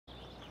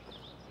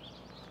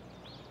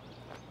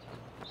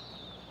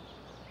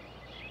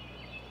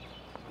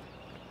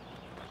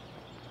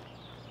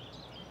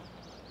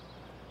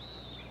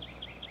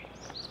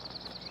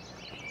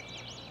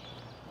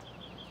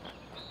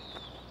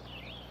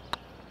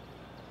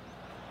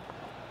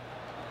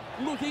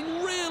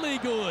looking really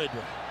good.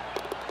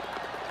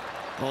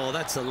 Oh,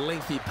 that's a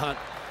lengthy putt.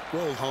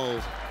 Well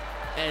holed.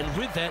 And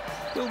with that,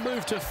 we'll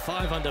move to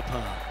 5 under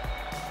par.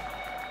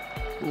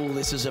 Oh,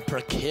 this is a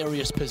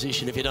precarious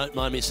position, if you don't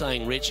mind me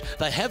saying, Rich.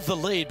 They have the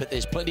lead, but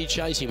there's plenty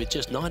chasing with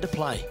just 9 to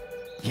play.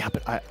 Yeah,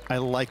 but I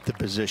like the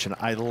position.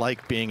 I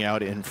like being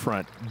out in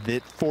front.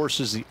 That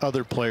forces the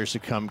other players to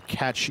come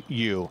catch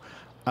you.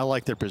 I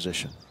like their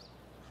position.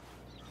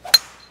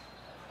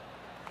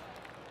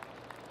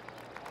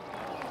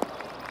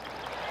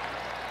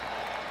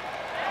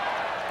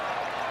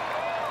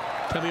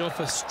 Coming off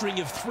a string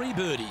of 3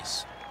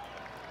 birdies.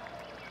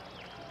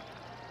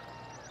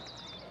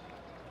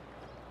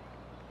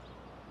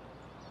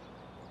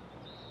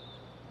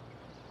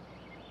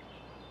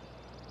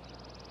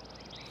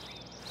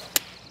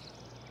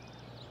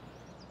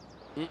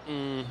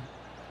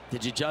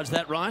 Did you judge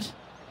that right?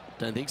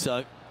 Don't think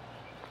so.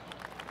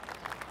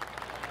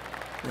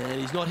 And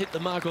he's not hit the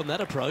mark on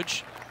that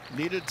approach.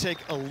 Needed to take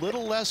a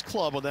little less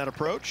club on that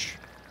approach.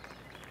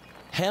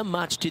 How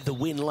much did the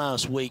win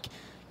last week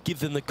give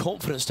them the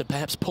confidence to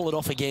perhaps pull it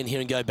off again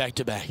here and go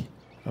back-to-back?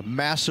 A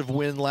massive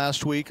win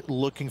last week,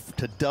 looking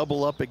to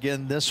double up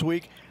again this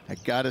week. I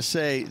gotta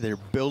say, they're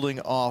building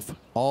off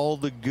all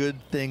the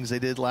good things they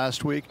did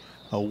last week.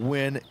 A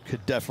win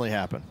could definitely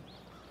happen.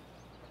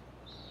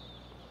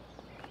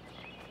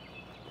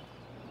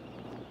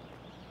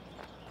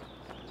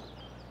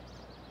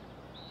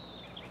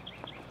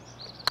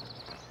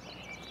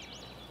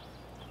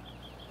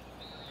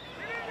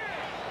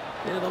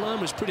 Yeah, the line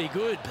was pretty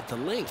good, but the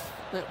length,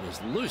 that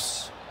was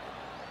loose.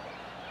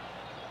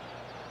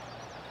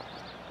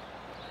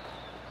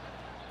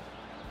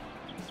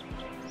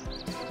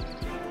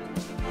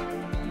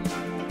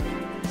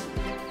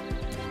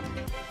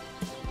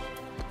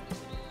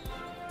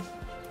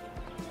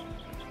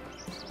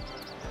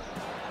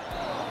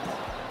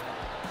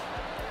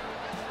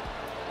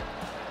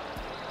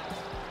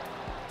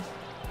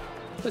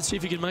 Let's see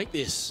if you can make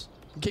this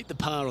and keep the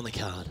par on the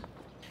card.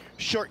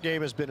 Short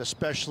game has been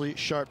especially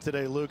sharp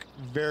today, Luke.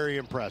 Very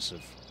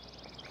impressive.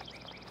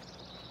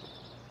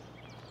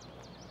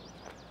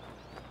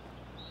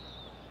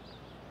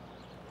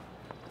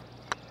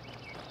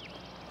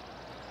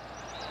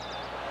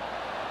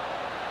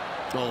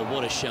 Oh,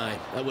 what a shame.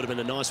 That would have been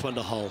a nice one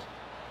to hole.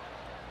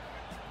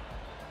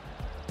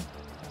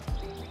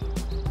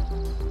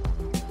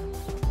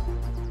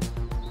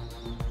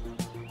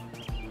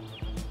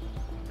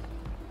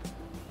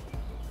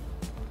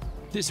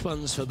 This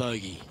one's for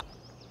bogey.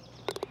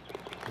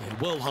 Yeah,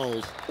 well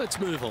holed. Let's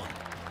move on.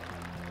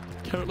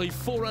 Currently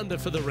 4 under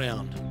for the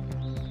round.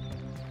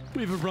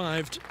 We've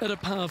arrived at a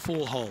par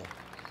 4 hole.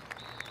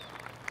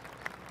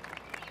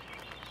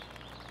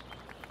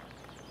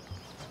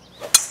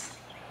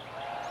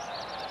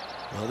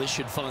 Well, this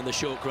should find the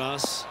short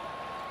grass.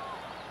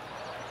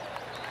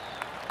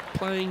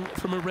 Playing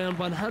from around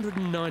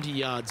 190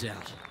 yards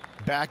out.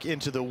 Back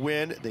into the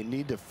wind. They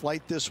need to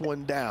flight this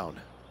one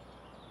down.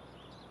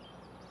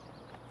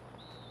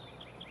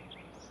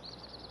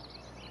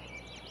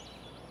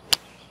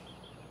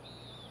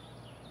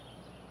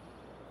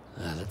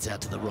 That's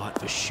out to the right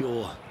for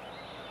sure.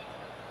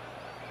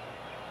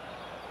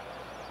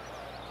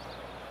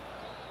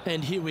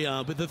 And here we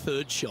are with the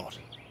 3rd shot.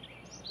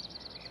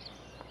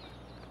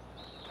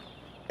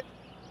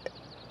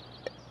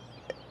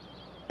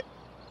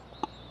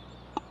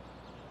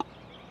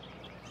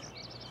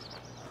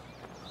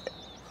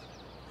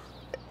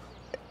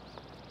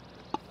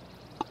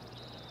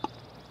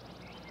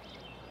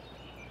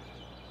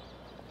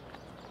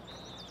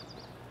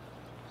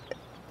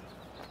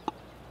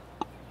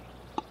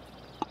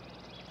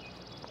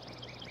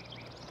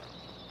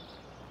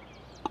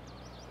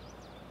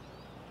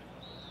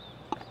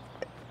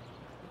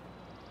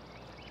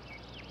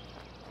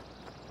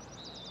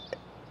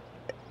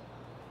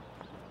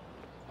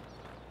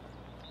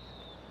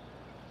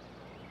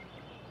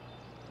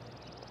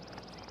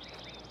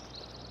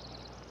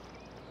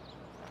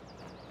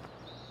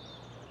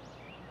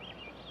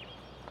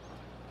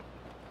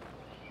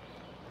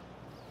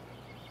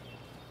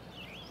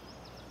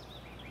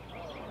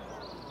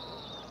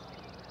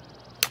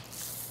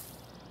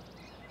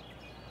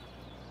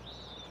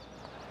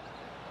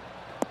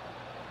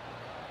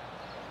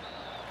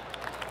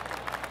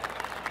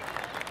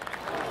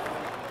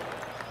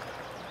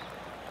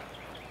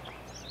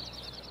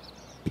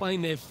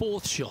 Playing their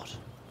 4th shot.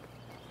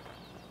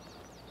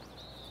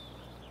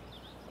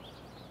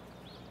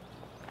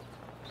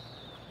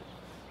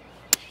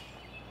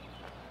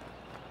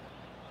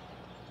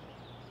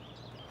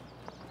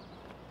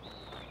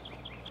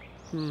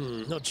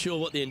 Not sure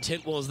what the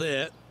intent was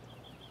there.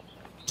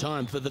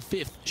 Time for the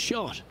 5th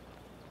shot.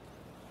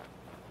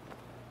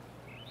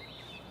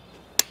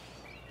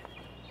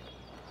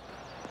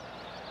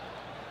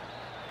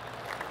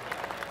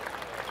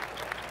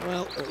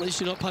 Well, at least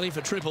you're not putting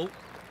for triple.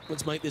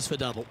 Let's make this for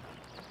double.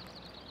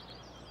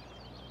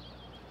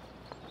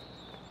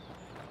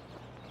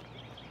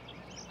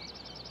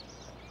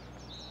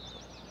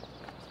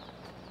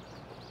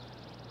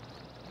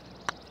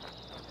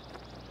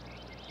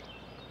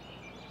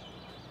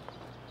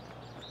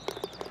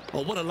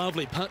 Oh, what a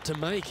lovely putt to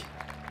make.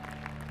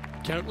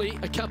 Currently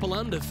a couple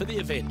under for the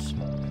event.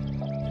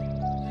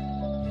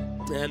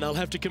 And they'll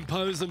have to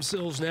compose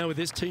themselves now with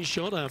this tee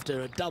shot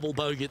after a double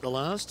bogey at the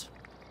last.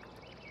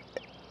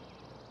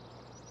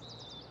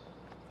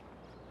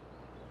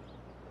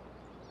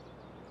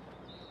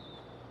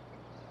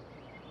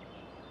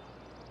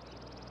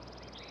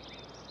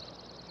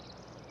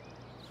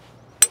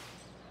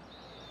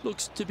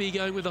 Looks to be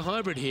going with a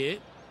hybrid here.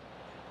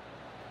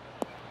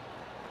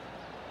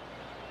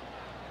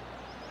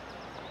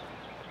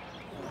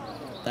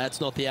 That's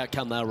not the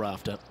outcome they were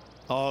after.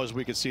 Oh, as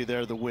we can see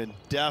there, the wind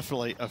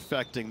definitely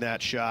affecting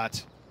that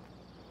shot.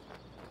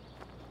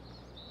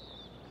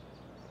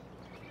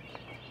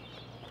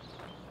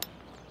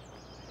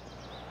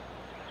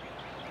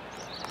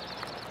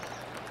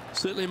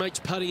 Certainly makes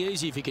putting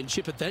easy if you can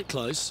chip it that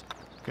close.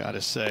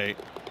 Gotta say,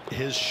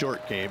 his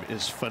short game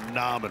is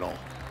phenomenal.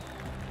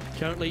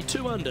 Currently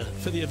 2 under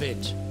for the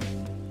event.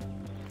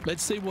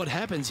 Let's see what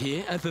happens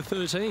here at the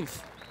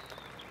 13th.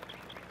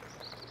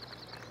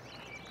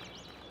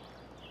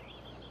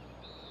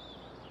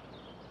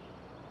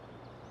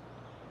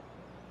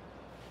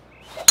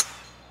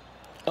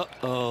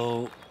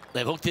 Uh-oh,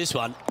 they've hooked this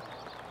one.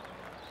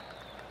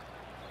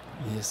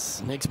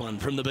 Yes, next one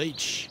from the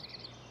beach.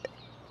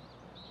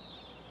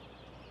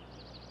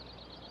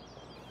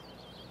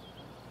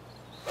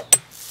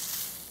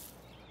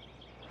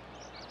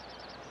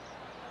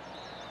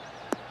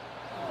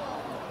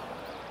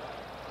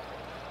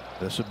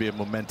 This would be a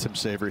momentum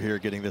saver here,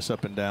 getting this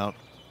up and down.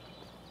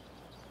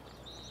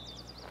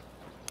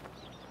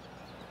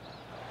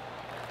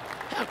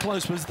 How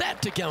close was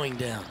that to going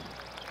down?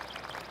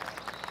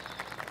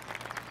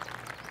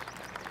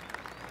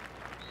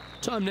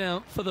 Time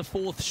now for the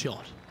 4th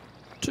shot.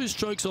 2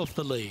 strokes off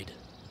the lead.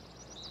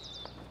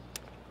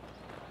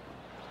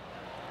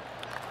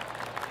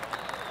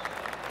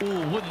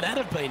 Oh, wouldn't that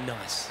have been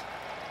nice?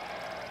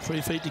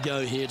 3 feet to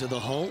go here to the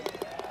hole.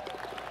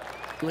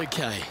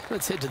 Okay,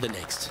 let's head to the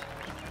next.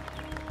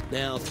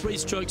 Now 3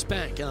 strokes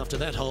back after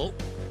that hole.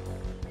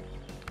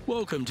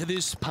 Welcome to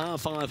this par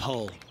 5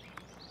 hole.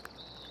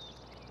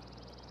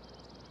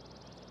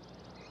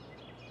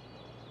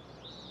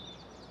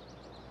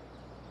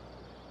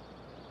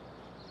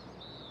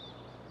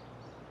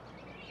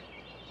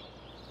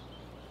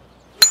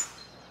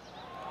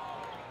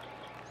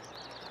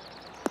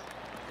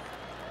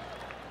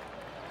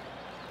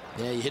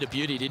 Yeah, you hit a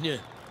beauty, didn't you?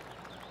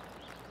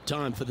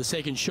 Time for the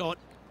 2nd shot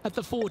at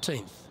the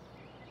 14th.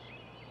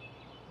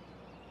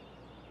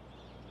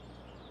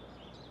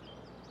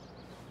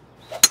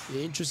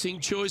 The interesting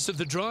choice of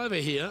the driver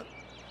here.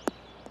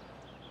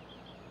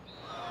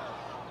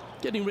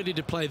 Getting ready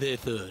to play their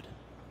 3rd.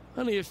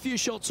 Only a few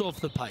shots off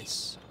the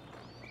pace.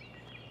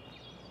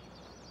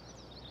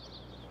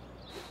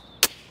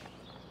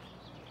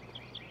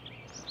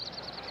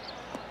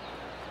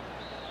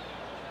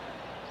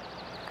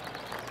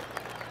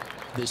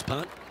 This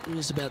putt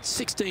is about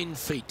 16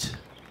 feet.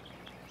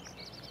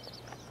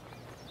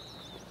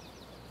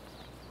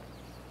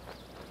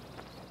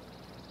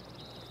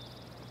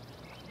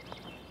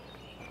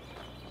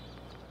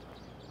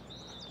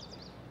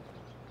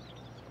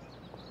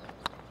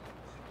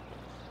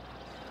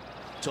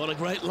 It's on a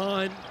great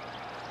line.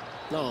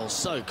 Oh,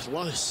 so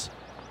close.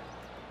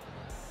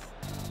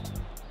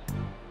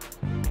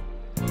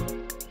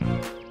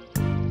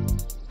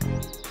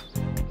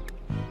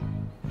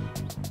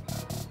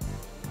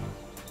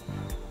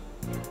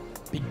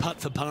 Big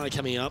putt for par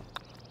coming up.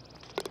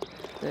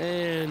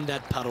 And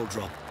that putt will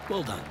drop.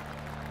 Well done.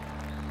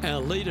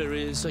 Our leader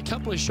is a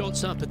couple of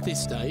shots up at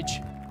this stage.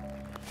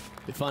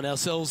 We find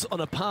ourselves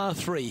on a par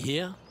 3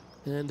 here.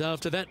 And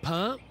after that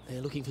par,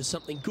 they're looking for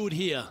something good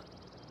here.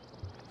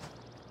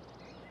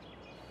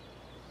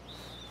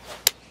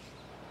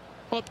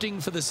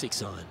 Opting for the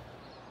 6 iron.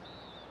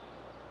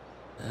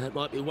 That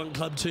might be 1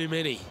 club too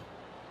many.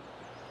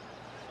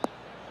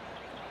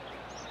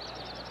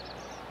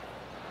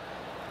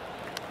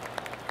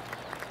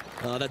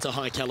 Oh, that's a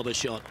high caliber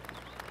shot.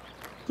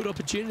 Good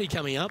opportunity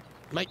coming up.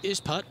 Make this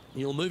putt,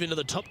 and you'll move into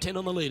the top 10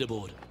 on the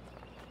leaderboard.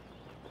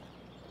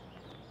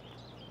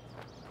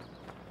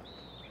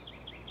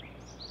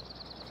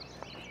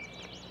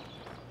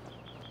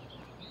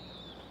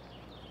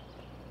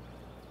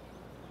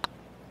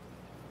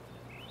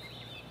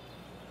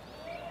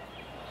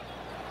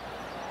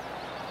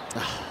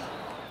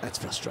 That's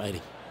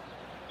frustrating.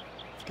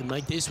 If you can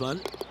make this one,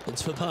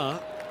 it's for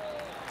par.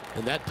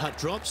 And that putt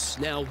drops.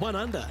 Now 1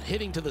 under,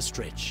 heading to the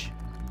stretch.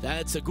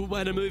 That's a good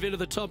way to move into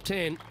the top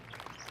 10.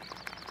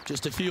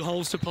 Just a few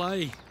holes to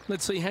play.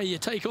 Let's see how you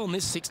take on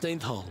this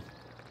 16th hole.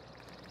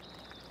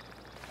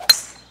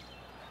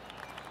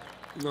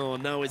 Oh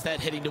no, is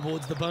that heading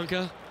towards the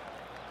bunker?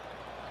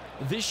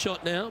 This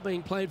shot now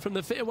being played from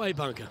the fairway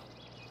bunker.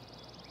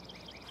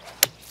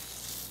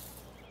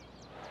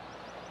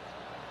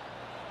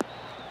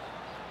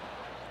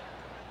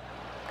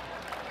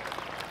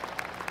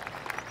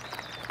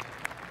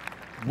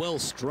 Well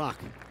struck.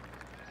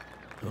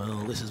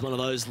 Well, this is one of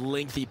those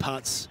lengthy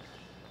putts.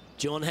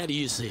 John, how do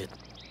you see it?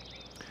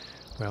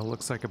 Well,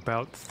 looks like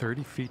about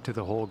 30 feet to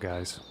the hole,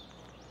 guys.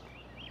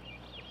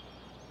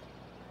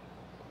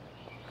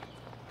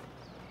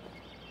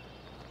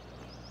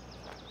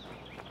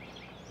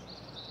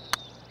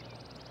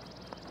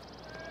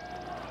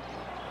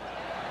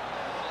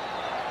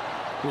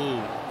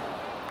 Ooh.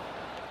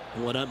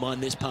 Oh, I don't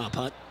mind this par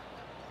putt.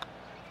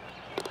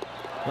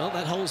 Well,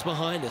 that hole's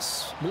behind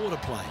us. More to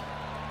play.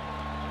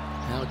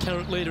 Our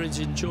current leader is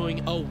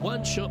enjoying a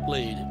one-shot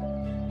lead.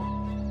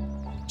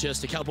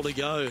 Just a couple to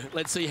go.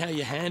 Let's see how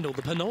you handle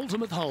the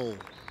penultimate hole.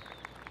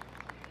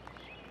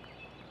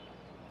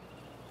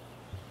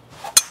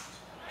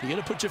 You're going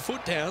to put your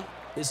foot down.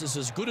 This is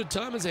as good a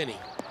time as any.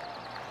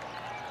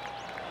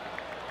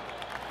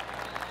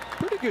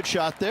 Pretty good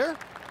shot there.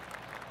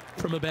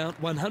 From about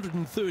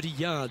 130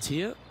 yards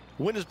here.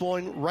 Wind is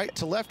blowing right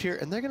to left here,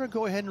 and they're going to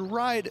go ahead and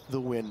ride the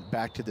wind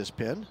back to this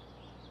pin.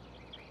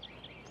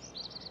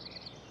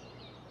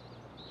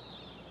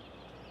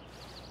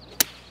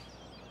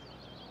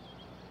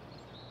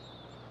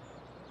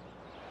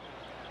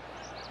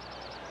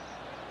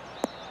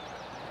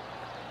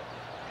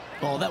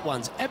 Oh, that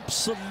one's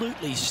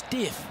absolutely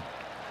stiff.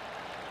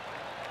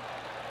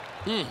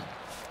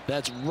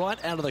 That's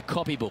right out of the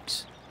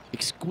copybooks.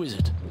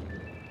 Exquisite.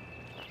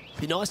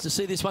 Be nice to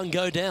see this one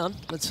go down.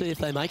 Let's see if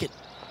they make it.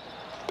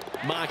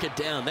 Mark it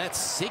down. That's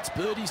 6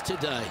 birdies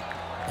today.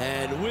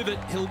 And with it,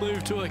 he'll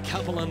move to a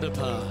couple under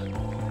par.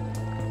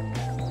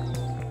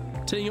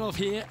 Teeing off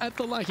here at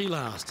the lucky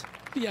last,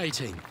 the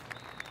 18th.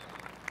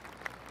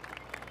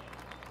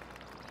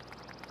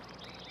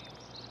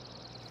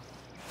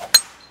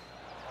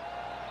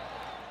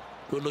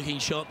 Good looking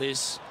shot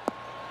this.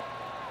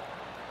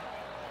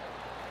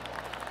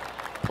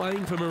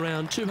 Playing from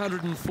around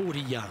 240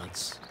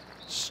 yards.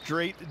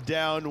 Straight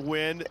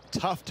downwind,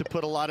 tough to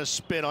put a lot of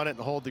spin on it and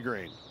hold the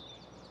green.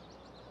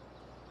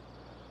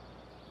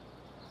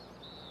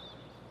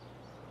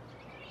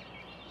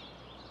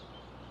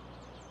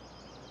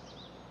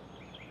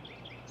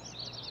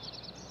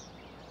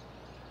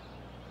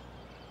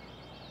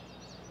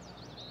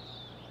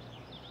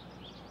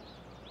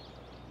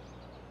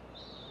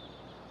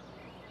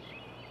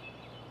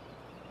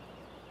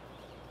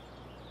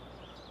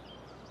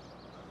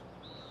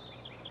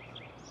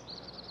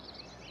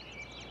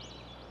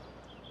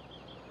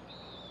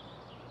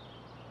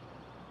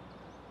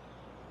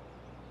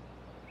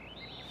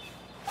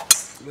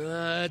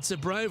 It's a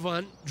brave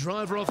one.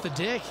 Driver off the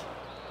deck.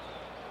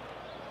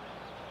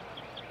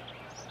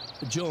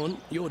 John,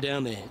 you're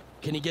down there.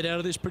 Can you get out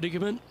of this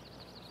predicament?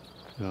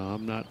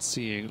 I'm not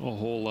seeing a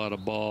whole lot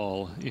of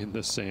ball in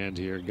the sand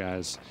here,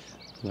 guys.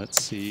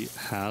 Let's see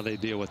how they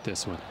deal with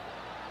this one.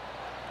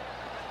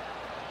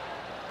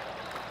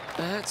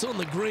 It's on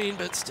the green,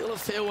 but still a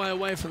fair way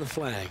away from the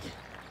flag.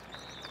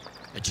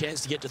 A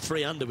chance to get to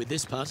 3 under with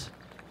this putt.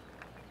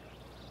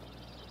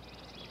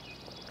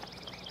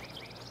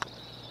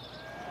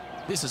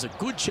 This is a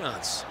good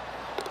chance.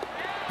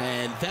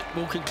 And that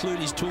will conclude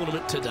his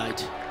tournament to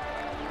date.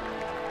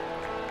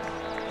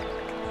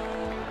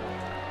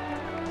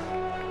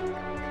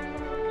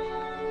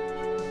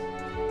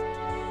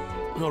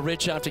 Well,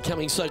 Rich, after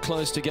coming so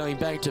close to going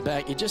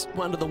back-to-back, you just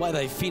wonder the way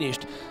they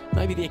finished.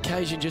 Maybe the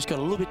occasion just got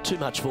a little bit too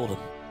much for them.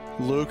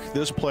 Luke,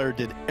 this player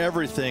did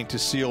everything to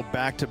seal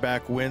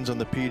back-to-back wins on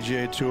the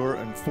PGA Tour.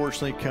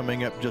 Unfortunately,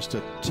 coming up just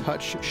a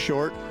touch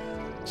short.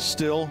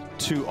 Still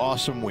 2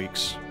 awesome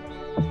weeks.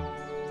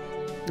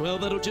 Well,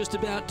 that'll just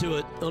about do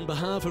it. On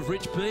behalf of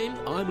Rich Beam,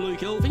 I'm Luke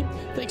Elvey.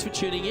 Thanks for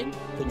tuning in.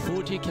 Look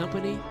forward to your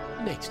company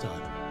next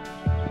time.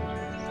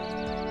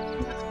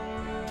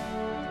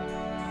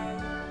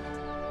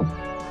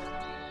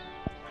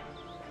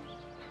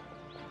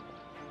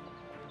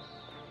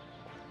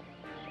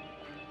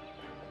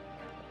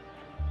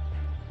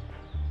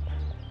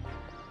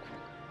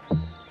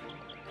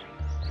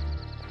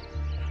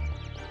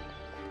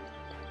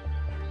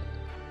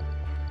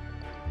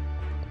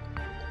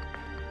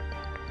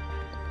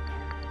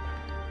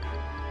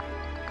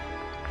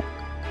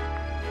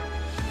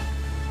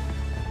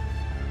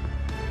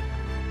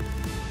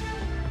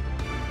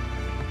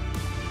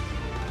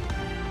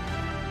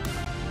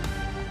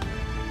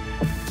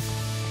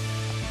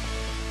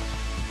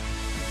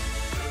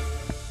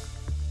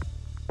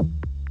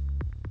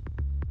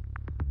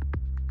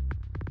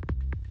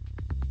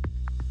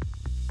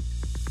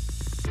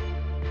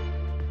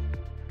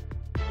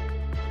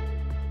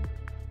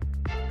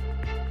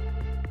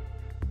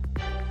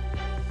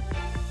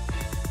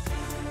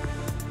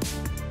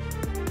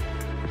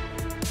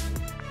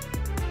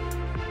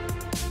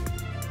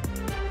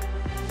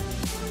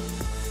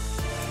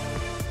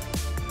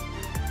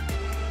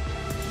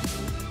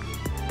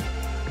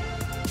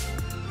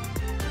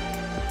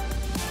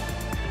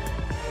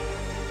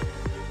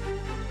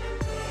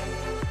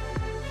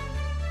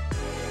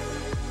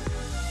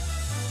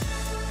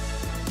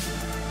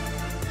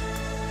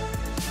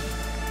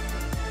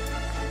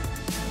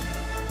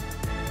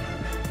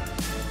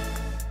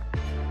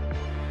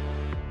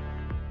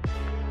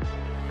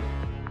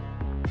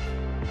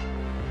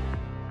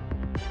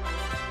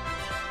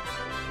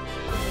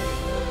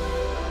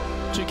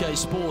 2K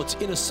Sports,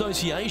 in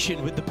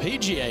association with the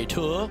PGA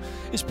Tour,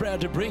 is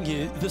proud to bring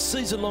you the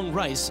season-long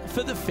race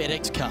for the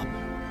FedEx Cup.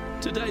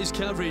 Today's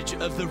coverage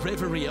of the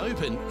Reverie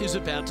Open is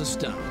about to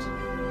start.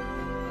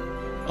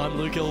 I'm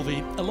Luke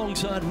Elvey,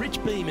 alongside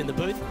Rich Beam in the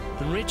booth.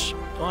 And Rich,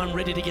 I'm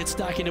ready to get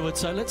stuck into it,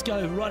 so let's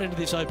go right into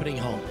this opening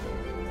hole.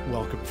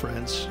 Welcome,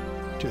 friends,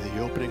 to the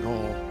opening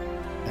hole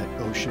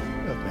at Ocean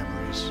of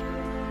Memories.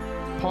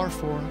 Par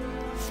 4,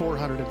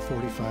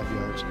 445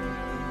 yards,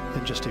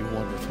 and just a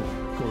wonderful,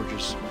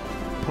 gorgeous,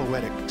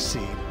 poetic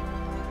scene.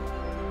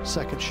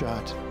 Second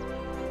shot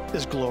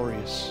is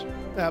glorious,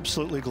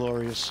 absolutely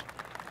glorious.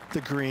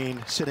 The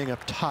green sitting up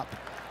top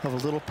of a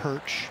little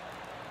perch.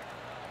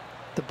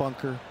 The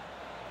bunker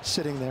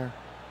sitting there,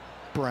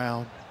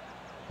 brown.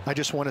 I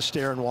just want to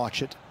stare and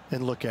watch it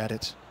and look at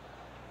it.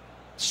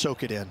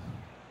 Soak it in.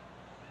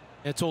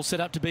 It's all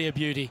set up to be a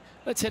beauty.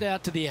 Let's head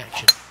out to the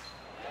action.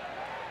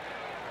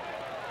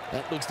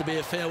 That looks to be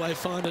a fairway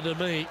finder to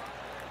me.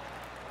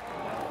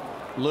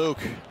 Luke,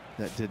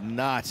 that did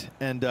not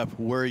end up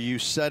where you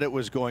said it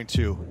was going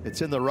to.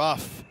 It's in the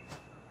rough.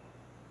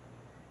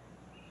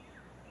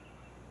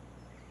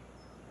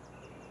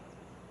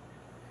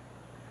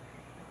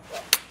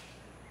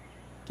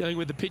 Going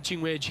with the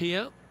pitching wedge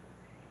here.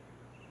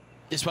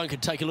 This one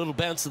could take a little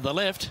bounce to the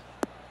left.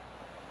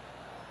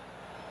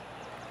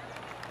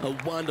 A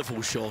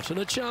wonderful shot and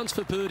a chance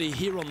for birdie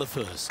here on the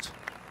first.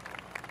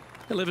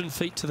 11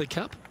 feet to the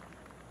cup.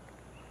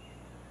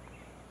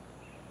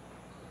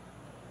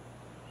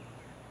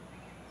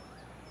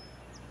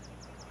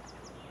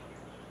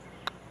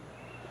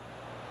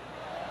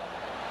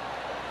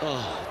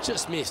 Oh,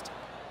 just missed.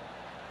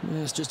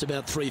 It's just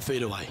about 3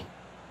 feet away.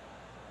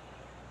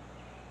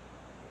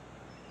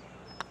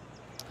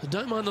 I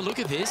don't mind the look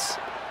of this.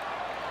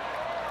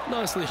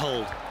 Nicely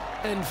holed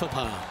and for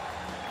par.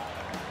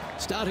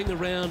 Starting the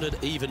round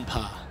at even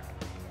par.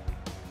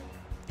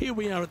 Here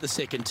we are at the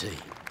second tee.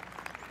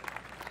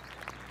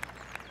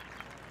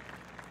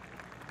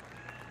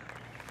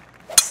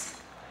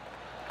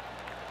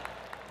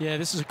 Yeah,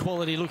 this is a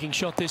quality looking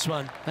shot, this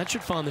one. That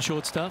should find the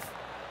short stuff.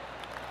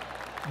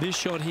 This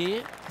shot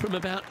here from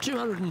about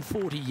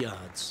 240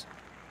 yards.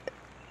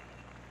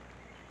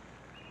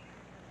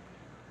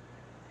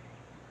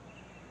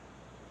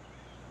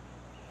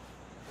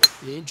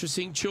 The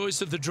interesting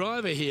choice of the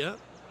driver here.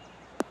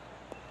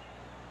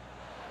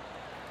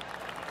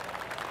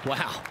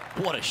 Wow,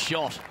 what a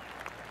shot.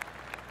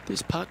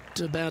 This putt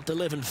about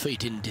 11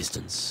 feet in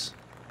distance.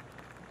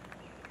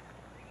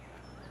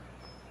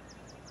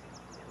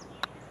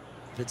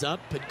 If it's up,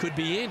 it could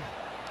be in.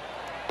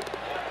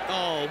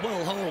 Oh,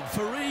 well holed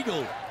for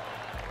eagle.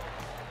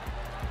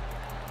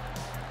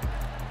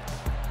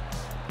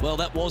 Well,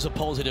 that was a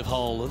positive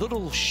hole. A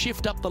little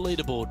shift up the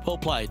leaderboard. Well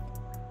played.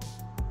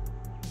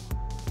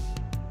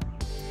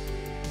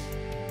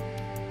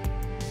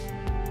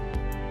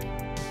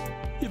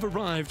 You've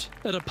arrived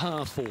at a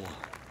par 4.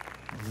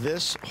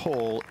 This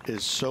hole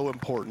is so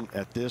important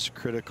at this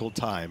critical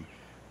time.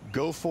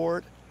 Go for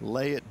it,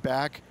 lay it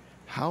back.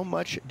 How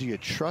much do you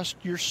trust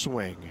your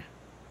swing?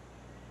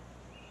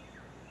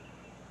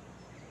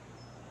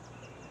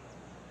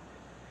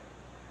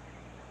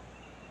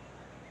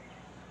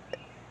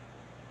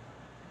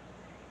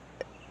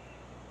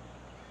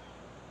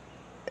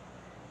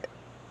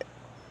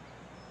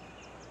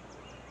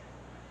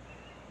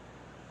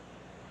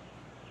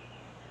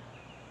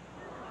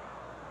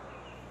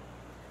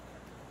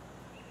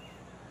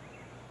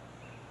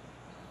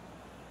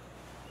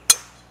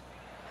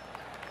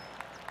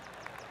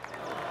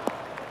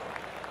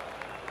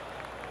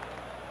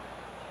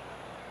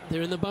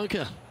 They're in the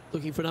bunker,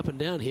 looking for an up and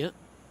down here.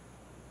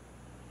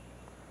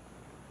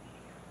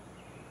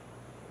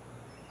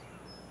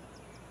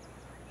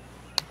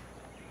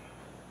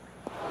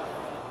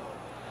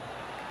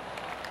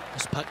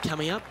 This putt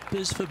coming up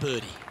is for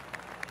birdie.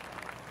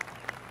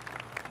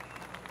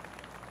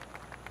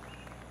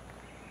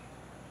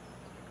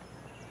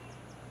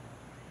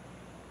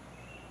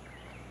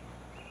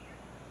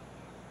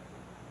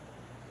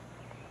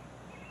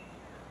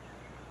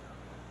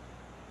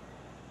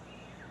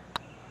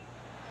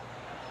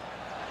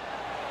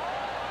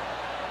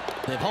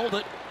 They've holed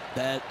it.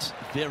 That's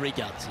very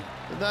gutsy.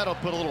 And that'll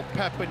put a little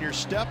pep in your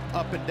step,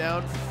 up and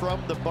down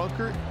from the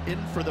bunker,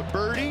 in for the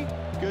birdie.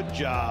 Good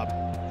job.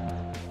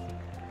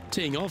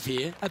 Teeing off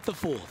here at the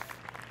 4th.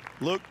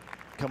 Luke,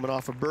 coming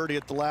off a birdie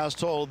at the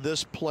last hole,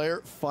 this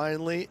player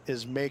finally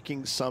is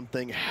making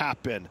something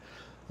happen.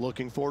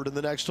 Looking forward to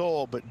the next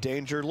hole, but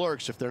danger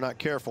lurks if they're not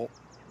careful.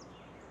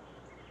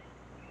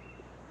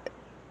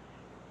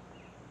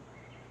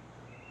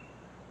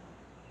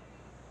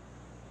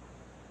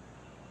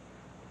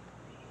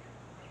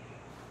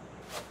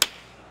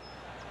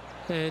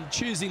 And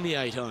choosing the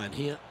 8-iron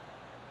here.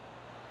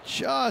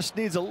 Just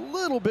needs a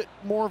little bit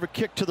more of a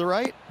kick to the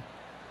right.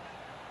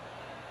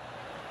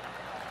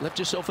 Left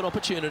yourself an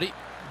opportunity.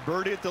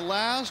 Birdie at the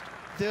last.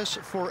 This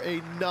for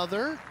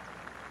another.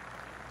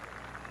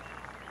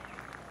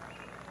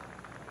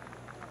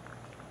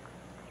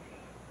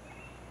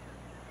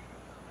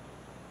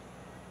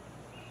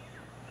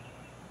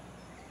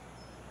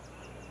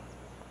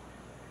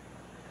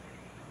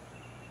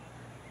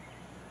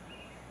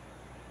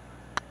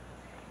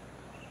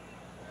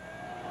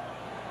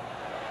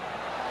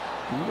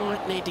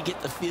 Might need to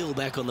get the feel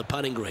back on the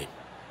putting green.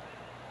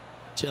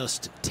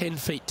 Just 10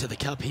 feet to the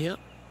cup here.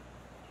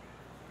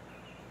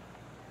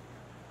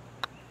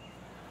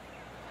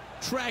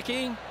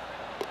 Tracking.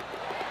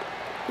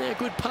 Yeah,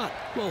 good putt.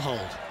 Well hold.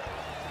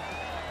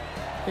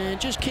 And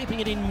just keeping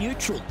it in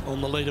neutral on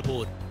the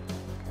leaderboard.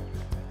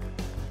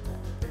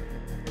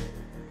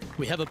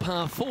 We have a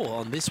par 4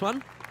 on this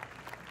one.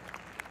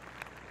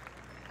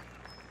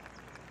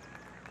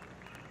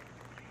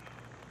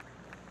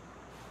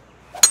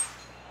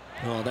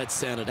 Oh, that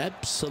sounded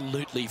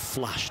absolutely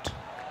flushed.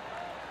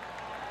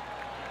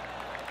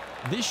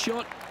 This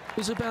shot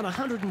was about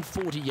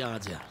 140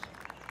 yards out.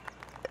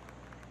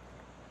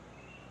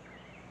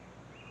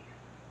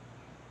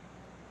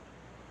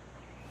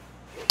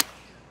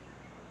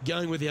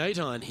 Going with the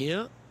 8-iron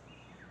here.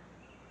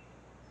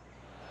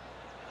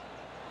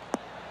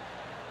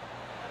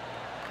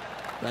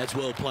 That's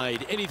well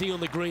played. Anything on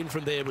the green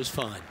from there was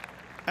fine.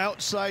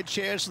 Outside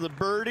chance of the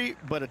birdie,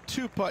 but a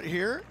 2-putt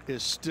here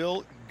is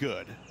still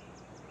good.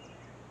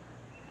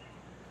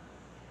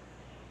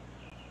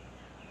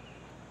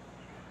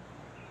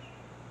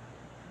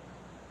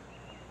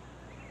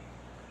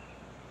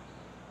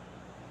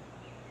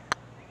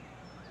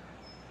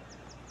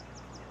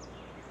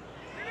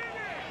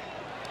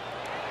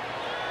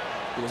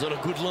 It was on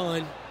a good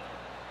line.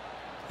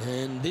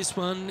 And this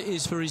one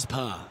is for his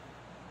par.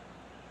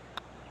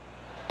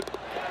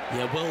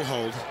 Yeah, well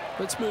hold.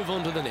 Let's move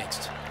on to the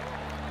next.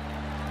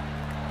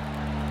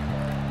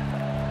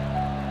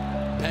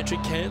 Patrick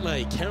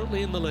Cantlay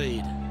currently in the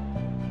lead.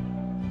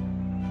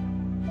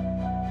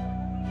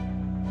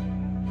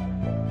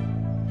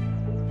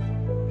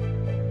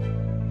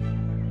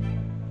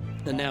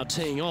 And now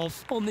teeing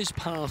off on this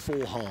par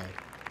 4 hole.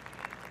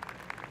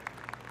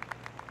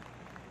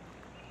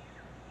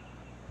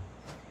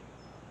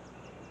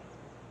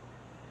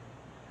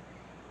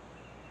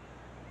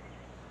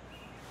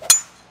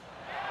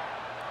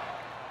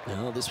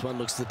 Now this one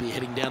looks to be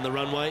heading down the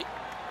runway.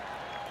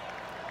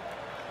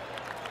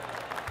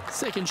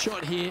 Second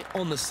shot here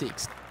on the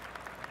 6th.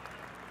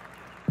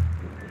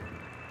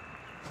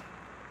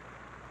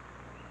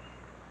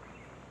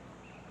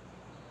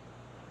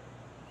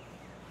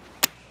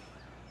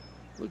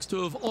 Looks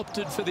to have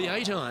opted for the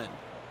 8-iron.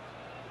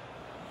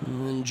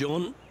 And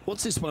John,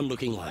 what's this one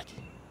looking like?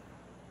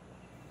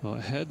 Well,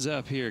 heads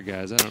up here,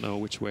 guys. I don't know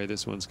which way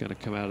this one's going to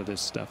come out of this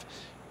stuff.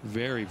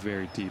 Very,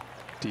 very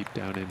deep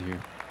down in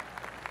here.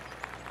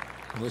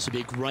 Well, this would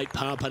be a great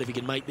par putt if he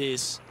can make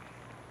this.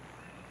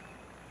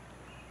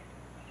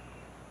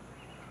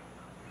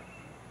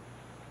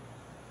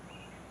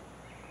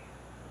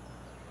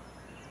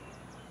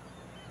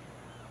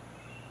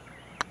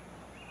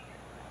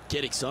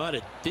 Get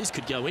excited. This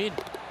could go in.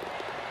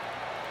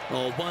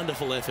 Oh,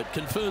 wonderful effort.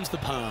 Confirms the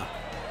par.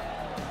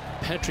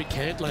 Patrick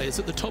Cantlay is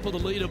at the top of the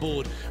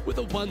leaderboard with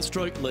a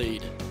 1-stroke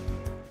lead.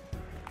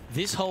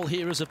 This hole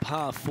here is a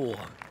par 4.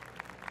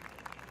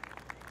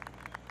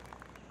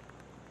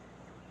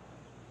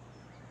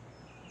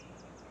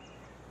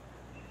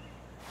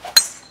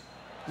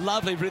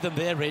 Lovely rhythm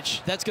there,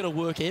 Rich. That's going to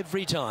work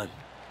every time.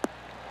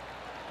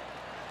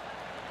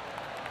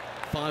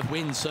 5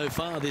 wins so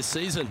far this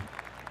season.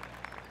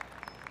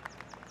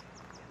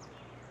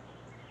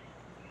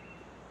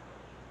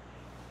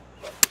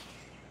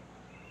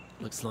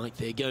 Looks like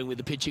they're going with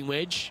the pitching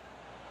wedge.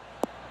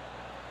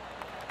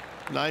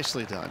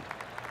 Nicely done.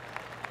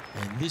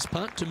 And this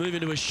putt to move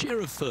into a share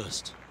of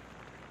first.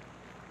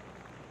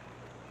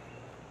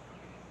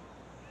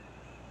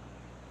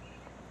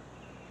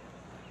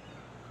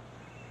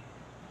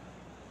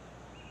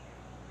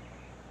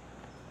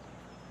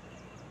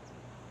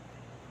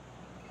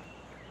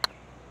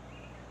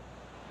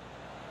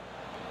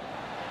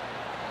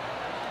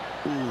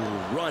 Ooh,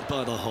 right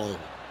by the hole.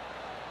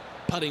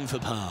 Putting for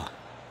par.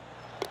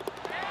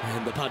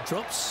 And the putt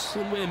drops,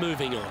 and we're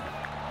moving on.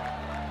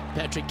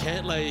 Patrick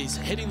Cantlay's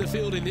heading the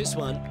field in this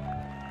one.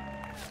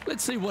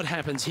 Let's see what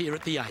happens here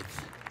at the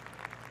 8th.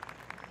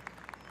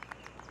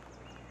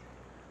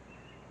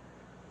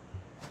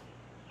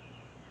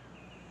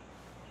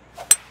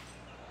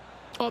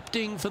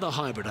 Opting for the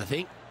hybrid, I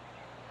think.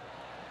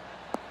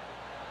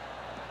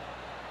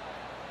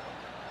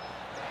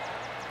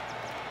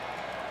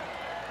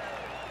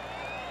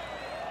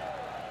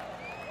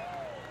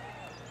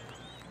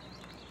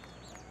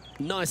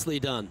 Nicely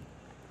done.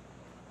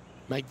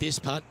 Make this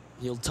putt,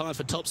 he'll tie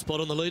for top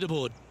spot on the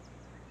leaderboard.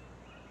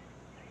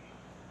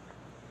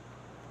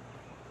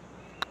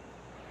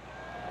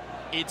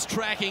 It's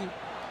tracking.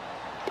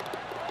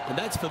 And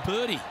that's for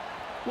birdie.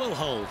 Well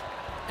hold.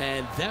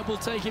 And that will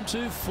take him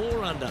to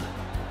 4 under.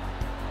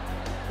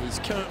 He's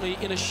currently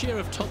in a share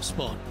of top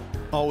spot.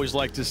 Always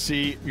like to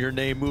see your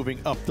name moving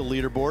up the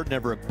leaderboard.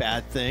 Never a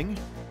bad thing.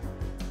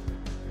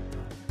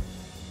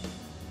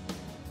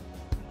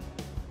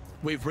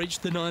 We've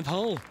reached the 9th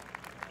hole.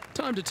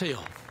 Time to tee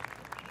off.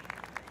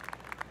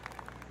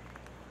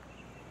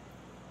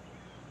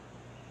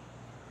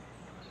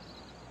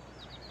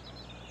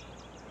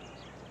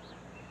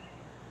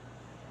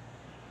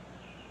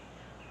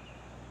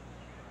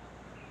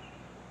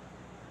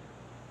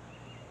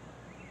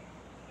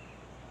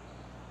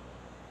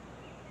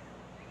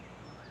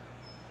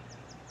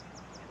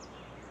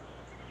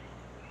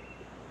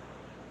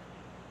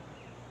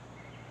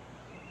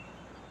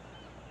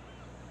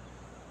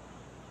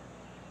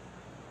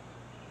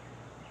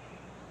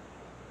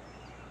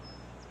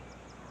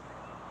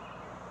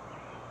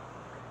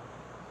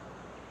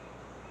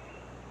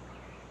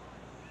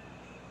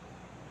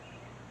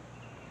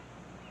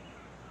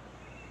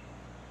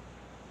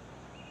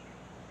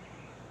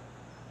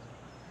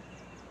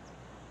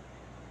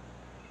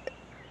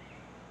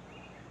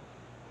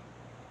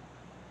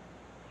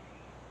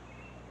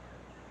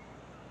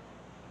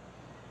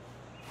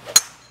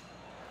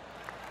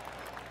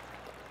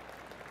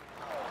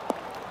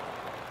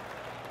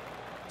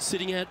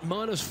 sitting at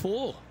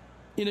 -4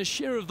 in a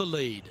share of the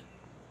lead.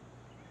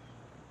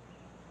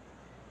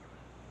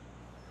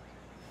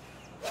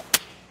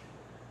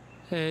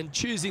 And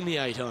choosing the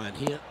 8-iron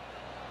here.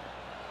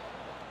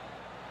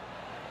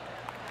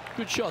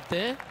 Good shot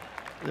there.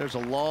 There's a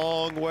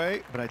long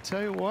way, but I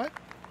tell you what,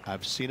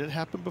 I've seen it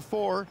happen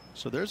before,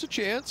 so there's a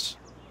chance.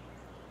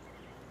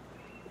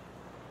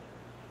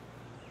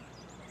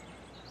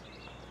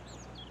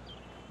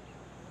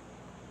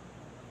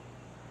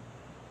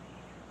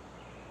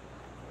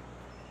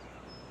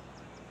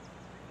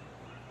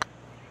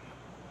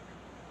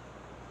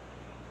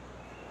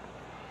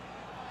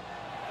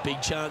 Big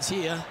chance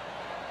here.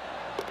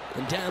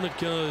 And down it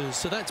goes.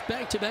 So that's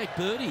back-to-back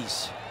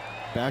birdies.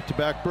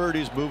 Back-to-back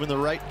birdies, moving the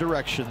right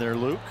direction there,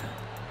 Luke.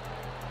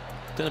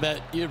 Don't know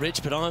about you,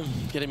 Rich, but I'm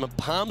getting my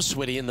palms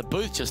sweaty in the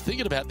booth just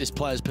thinking about this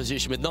player's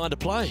position with 9 to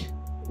play.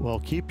 Well,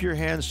 keep your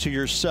hands to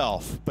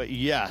yourself. But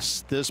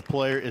yes, this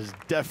player is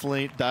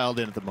definitely dialed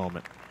in at the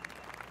moment.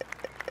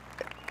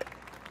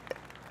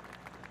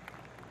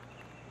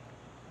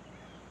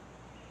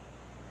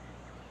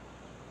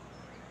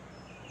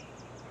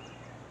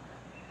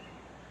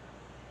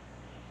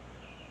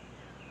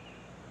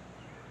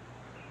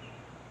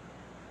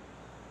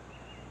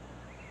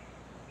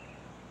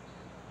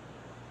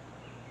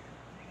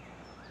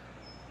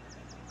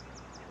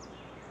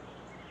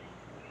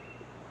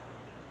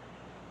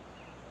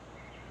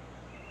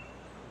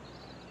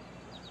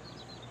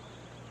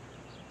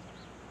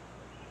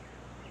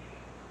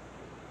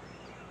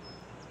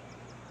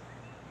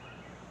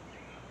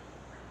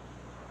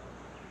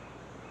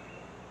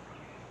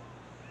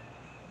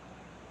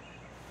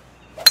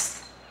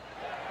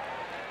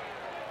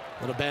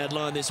 Not a bad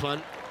line, this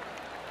one.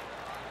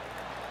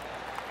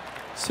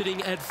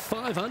 Sitting at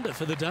 5 under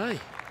for the day.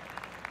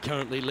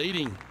 Currently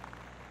leading.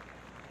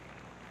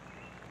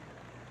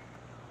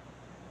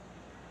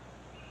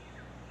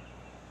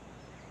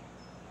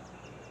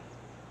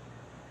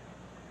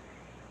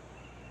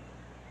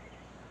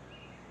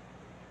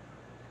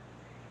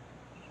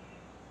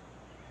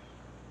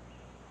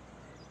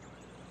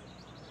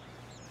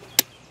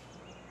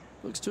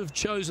 Looks to have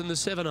chosen the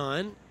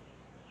 7-iron.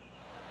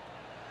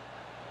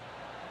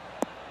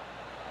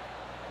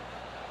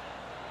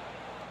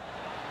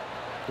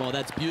 Well,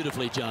 that's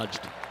beautifully judged.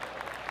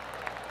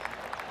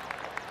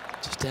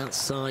 Just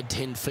outside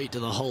 10 feet to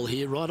the hole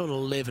here, right on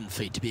 11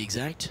 feet to be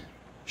exact.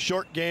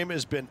 Short game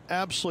has been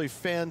absolutely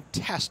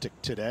fantastic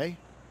today.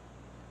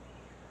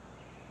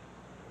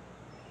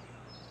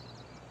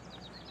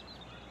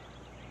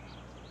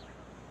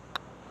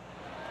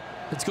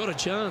 It's got a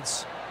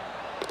chance.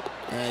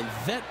 And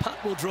that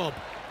putt will drop,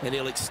 and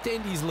he'll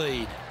extend his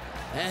lead.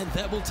 And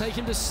that will take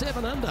him to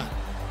 7 under.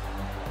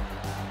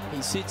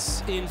 He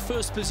sits in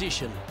first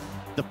position.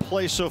 The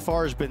play so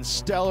far has been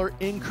stellar,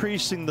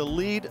 increasing the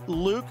lead,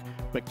 Luke,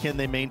 but can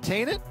they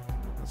maintain it?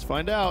 Let's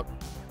find out.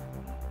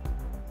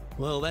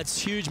 Well,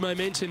 that's huge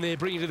momentum they're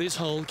bringing to this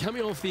hole.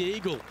 Coming off the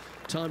eagle,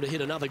 time to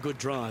hit another good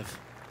drive.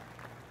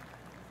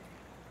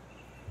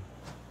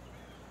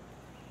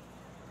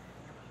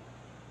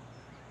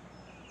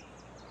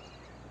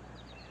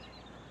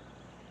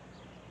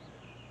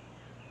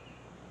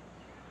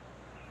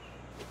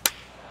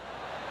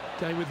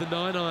 Going with the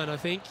 9-iron, I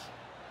think.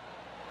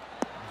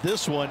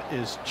 This one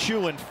is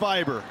chewing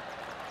fiber.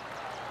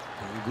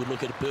 Good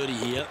look at birdie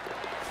here.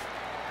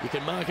 You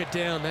can mark it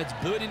down. That's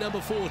birdie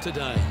number 4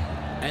 today.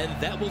 And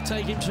that will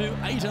take him to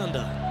 8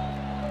 under.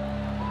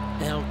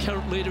 Our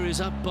current leader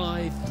is up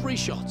by 3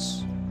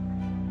 shots.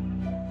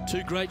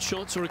 2 great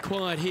shots are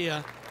required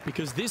here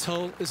because this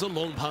hole is a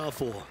long par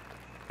 4.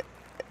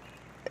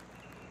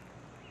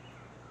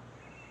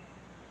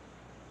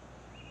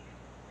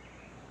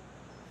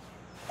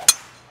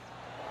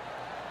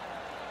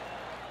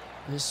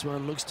 This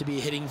one looks to be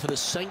heading for the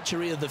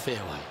sanctuary of the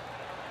fairway.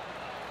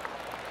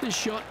 This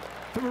shot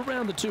from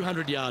around the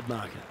 200-yard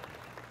marker.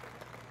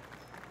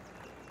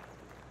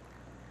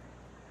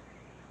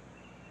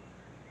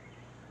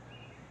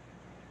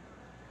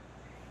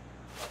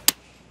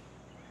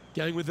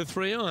 Going with the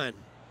 3-iron.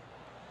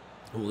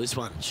 Oh, this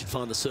one should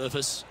find the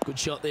surface. Good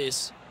shot,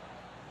 this.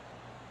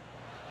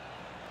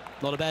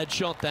 Not a bad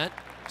shot, that.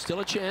 Still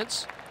a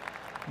chance.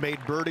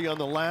 Made birdie on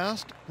the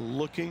last,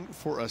 looking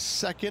for a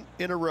second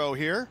in a row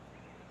here.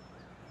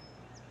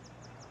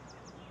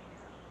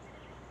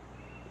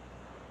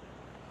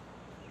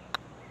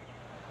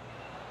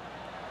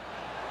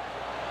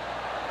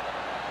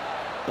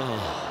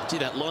 Oh, gee,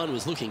 that line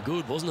was looking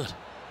good, wasn't it?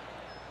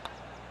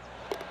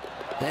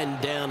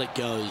 And down it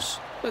goes.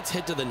 Let's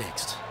head to the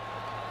next.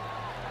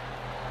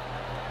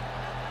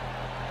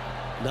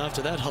 And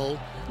after that hole,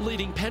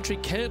 leading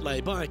Patrick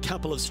Cantlay by a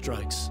couple of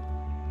strokes.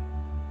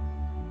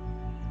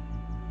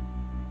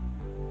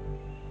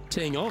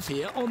 Teeing off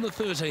here on the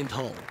 13th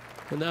hole.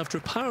 And after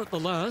a par at the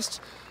last,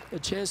 a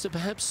chance to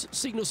perhaps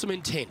signal some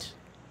intent.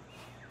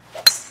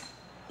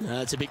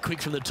 It's a bit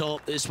quick from the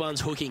top. This one's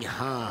hooking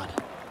hard.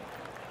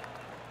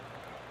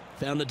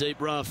 Found the deep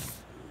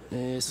rough.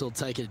 This will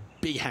take a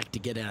big hack to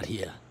get out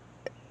here.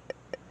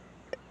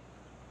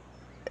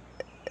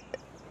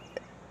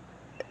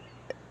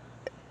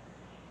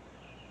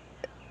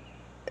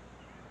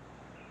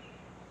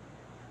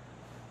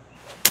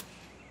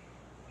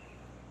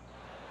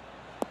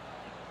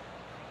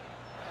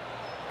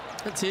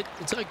 That's it.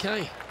 It's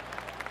okay.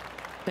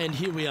 And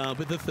here we are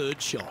with the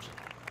third shot.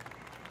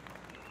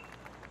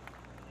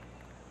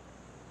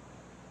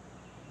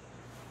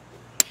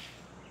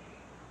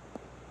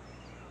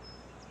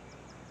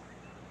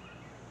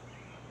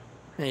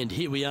 And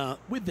here we are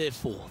with their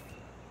fourth.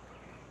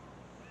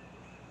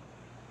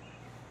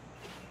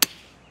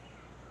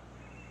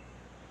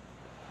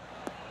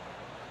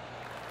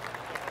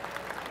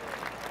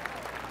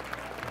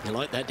 You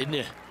like that, didn't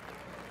you?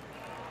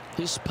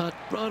 This putt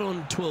right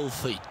on 12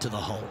 feet to the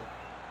hole.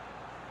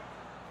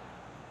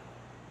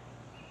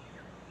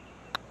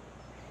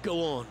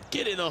 Go on,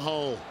 get in the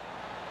hole.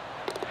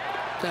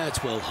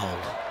 That's well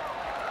holed.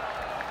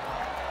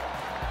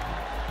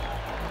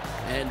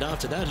 And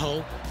after that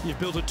hole, you've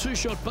built a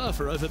two-shot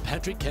buffer over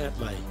Patrick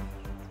Cantlay.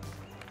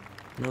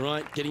 All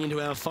right, getting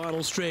into our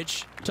final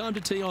stretch. Time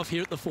to tee off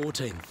here at the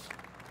 14th.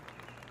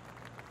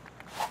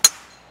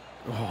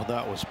 Oh,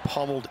 that was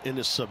pummeled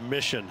into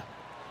submission.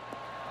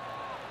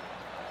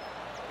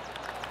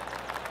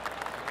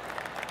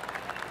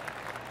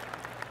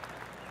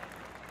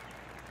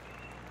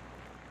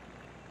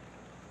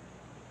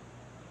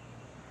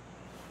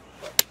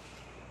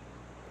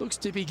 Looks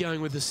to be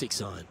going with the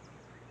 6-iron.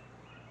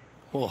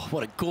 Oh,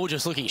 what a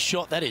gorgeous looking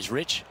shot that is,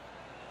 Rich.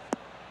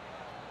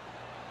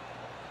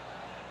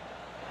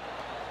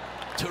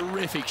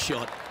 Terrific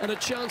shot, and a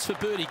chance for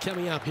birdie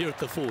coming up here at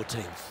the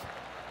 14th.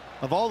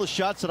 Of all the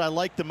shots that I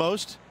like the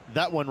most,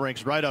 that one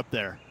ranks right up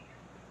there.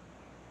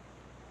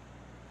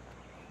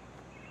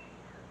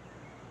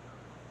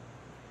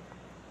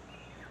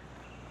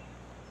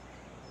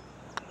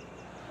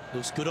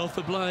 Looks good off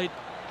the blade.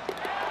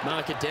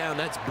 Mark it down,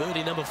 that's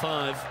birdie number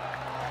 5.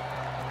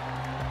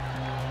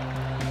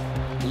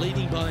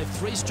 Leading by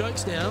 3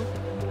 strokes now.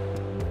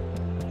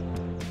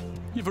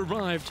 You've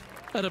arrived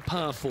at a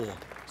par 4.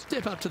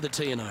 Step up to the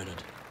tee and own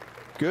it.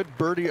 Good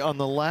birdie on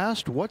the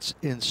last. What's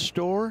in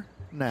store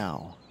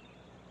now?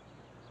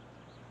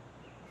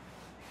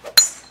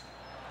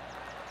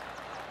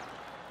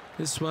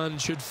 This one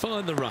should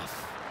find the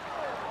rough.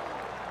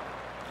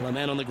 Well, a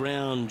man on the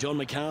ground, John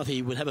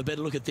McCarthy, would have a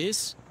better look at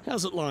this.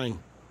 How's it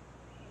lying?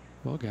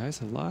 Well, guys,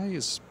 the lie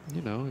is,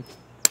 you know,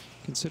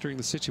 considering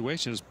the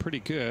situation, is pretty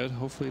good.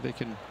 Hopefully they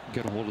can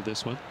get a hold of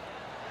this one.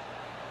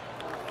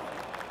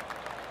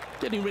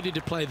 Getting ready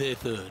to play their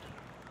third.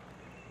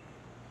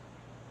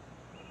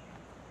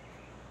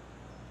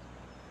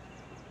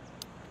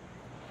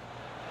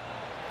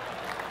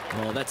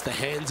 Oh, that's the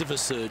hands of a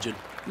surgeon.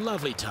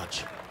 Lovely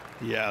touch.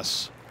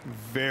 Yes,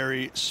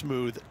 very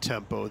smooth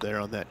tempo there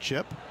on that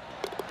chip.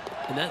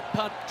 And that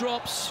putt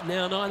drops,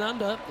 now 9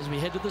 under as we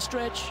head to the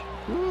stretch.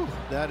 Whew,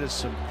 that is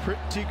some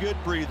pretty good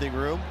breathing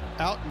room.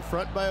 Out in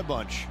front by a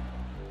bunch.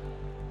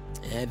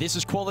 And this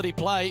is quality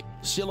play,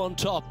 still on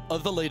top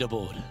of the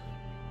leaderboard.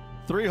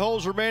 3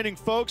 holes remaining,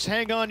 folks.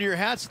 Hang on to your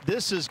hats.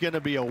 This is going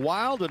to be a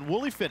wild and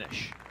woolly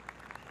finish.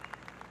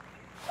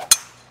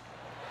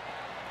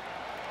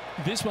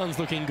 This one's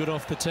looking good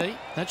off the tee.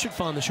 That should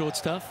find the short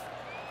stuff.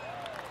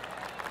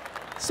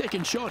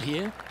 Second shot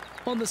here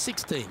on the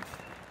 16th.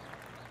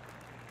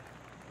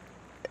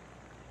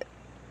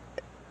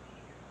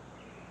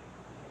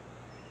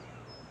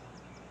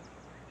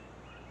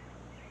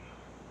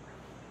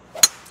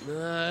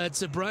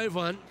 It's a brave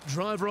one.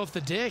 Driver off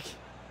the deck.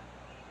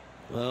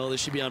 Well,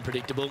 this should be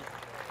unpredictable.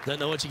 Don't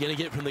know what you're going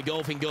to get from the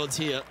golfing gods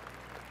here.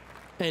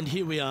 And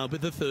here we are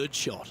with the third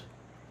shot.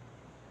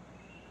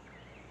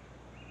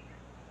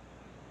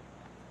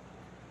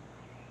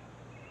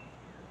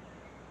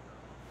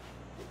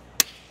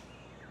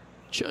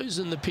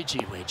 Chosen the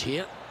pitching wedge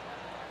here.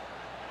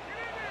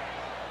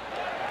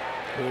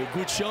 Oh,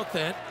 good shot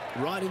that.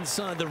 Right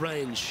inside the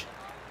range.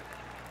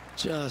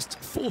 Just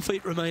 4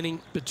 feet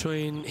remaining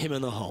between him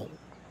and the hole.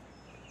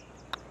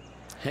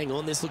 Hang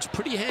on, this looks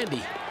pretty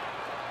handy.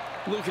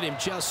 Look at him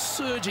just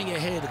surging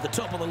ahead at the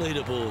top of the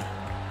leaderboard.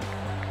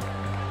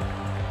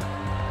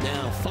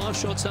 Now 5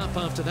 shots up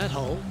after that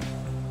hole.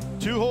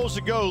 2 holes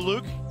to go,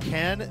 Luke.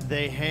 Can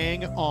they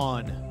hang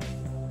on?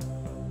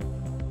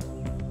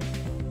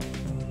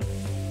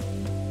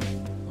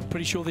 I'm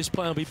pretty sure this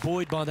play will be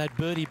buoyed by that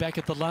birdie back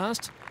at the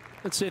last.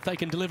 Let's see if they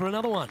can deliver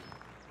another one.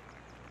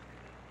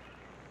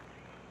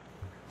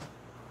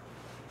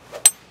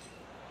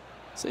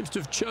 Seems to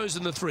have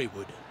chosen the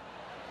 3-wood.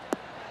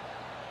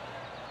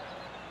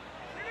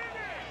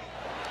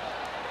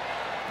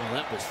 Well,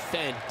 that was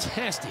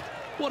fantastic.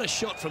 What a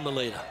shot from the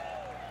leader.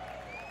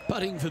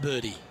 Putting for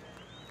birdie.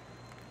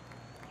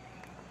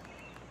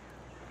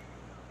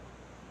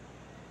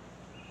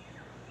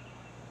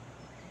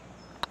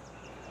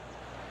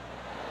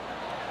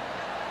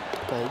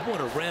 Oh,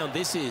 what a round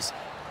this is.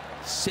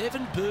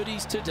 7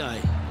 birdies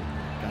today.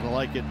 Gotta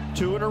like it.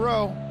 2 in a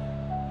row.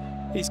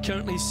 He's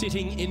currently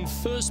sitting in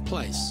first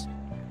place.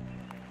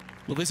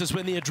 Well, this is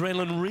when the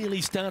adrenaline really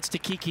starts to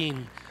kick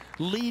in.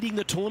 Leading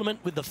the tournament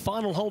with the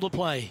final hole to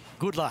play.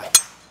 Good luck.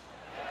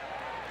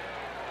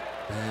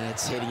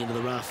 That's heading into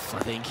the rough, I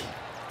think.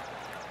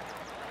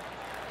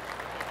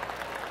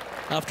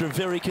 After a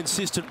very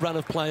consistent run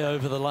of play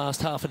over the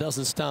last half a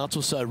dozen starts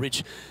or so,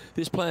 Rich,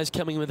 this player's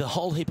coming with a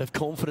whole heap of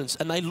confidence,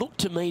 and they look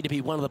to me to be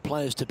one of the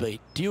players to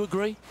beat. Do you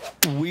agree?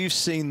 We've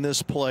seen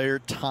this player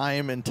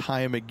time and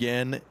time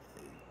again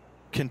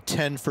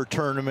contend for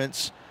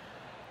tournaments,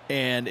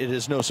 and it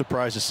is no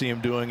surprise to see him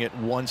doing it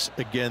once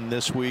again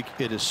this week.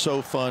 It is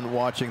so fun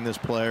watching this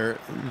player.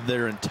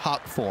 They're in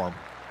top form.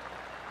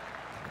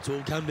 It's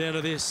all come down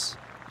to this,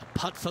 a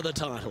putt for the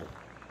title.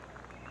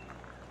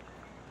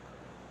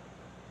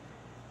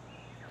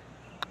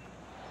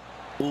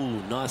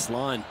 Ooh, nice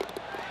line.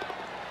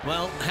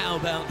 Well, how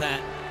about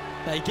that?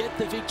 They get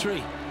the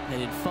victory,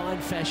 and in fine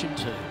fashion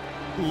too.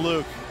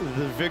 Luke,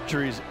 the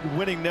victories,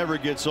 winning never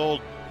gets old,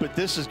 but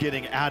this is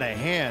getting out of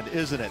hand,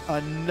 isn't it?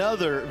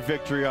 Another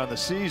victory on the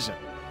season.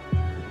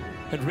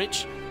 And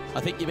Rich,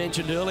 I think you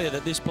mentioned earlier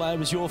that this player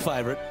was your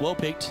favourite. Well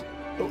picked.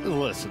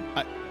 Listen,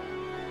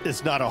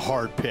 it's not a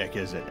hard pick,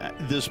 is it?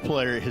 This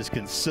player has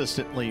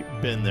consistently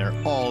been there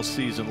all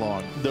season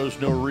long.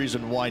 There's no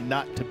reason why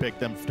not to pick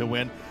them to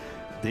win.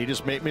 They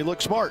just make me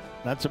look smart.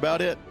 That's about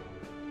it.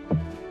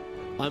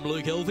 I'm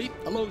Luke Elvey,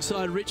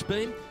 alongside Rich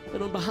Beam,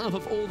 and on behalf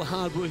of all the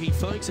hard-working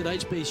folks at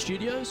HB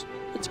Studios,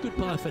 it's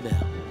goodbye for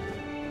now.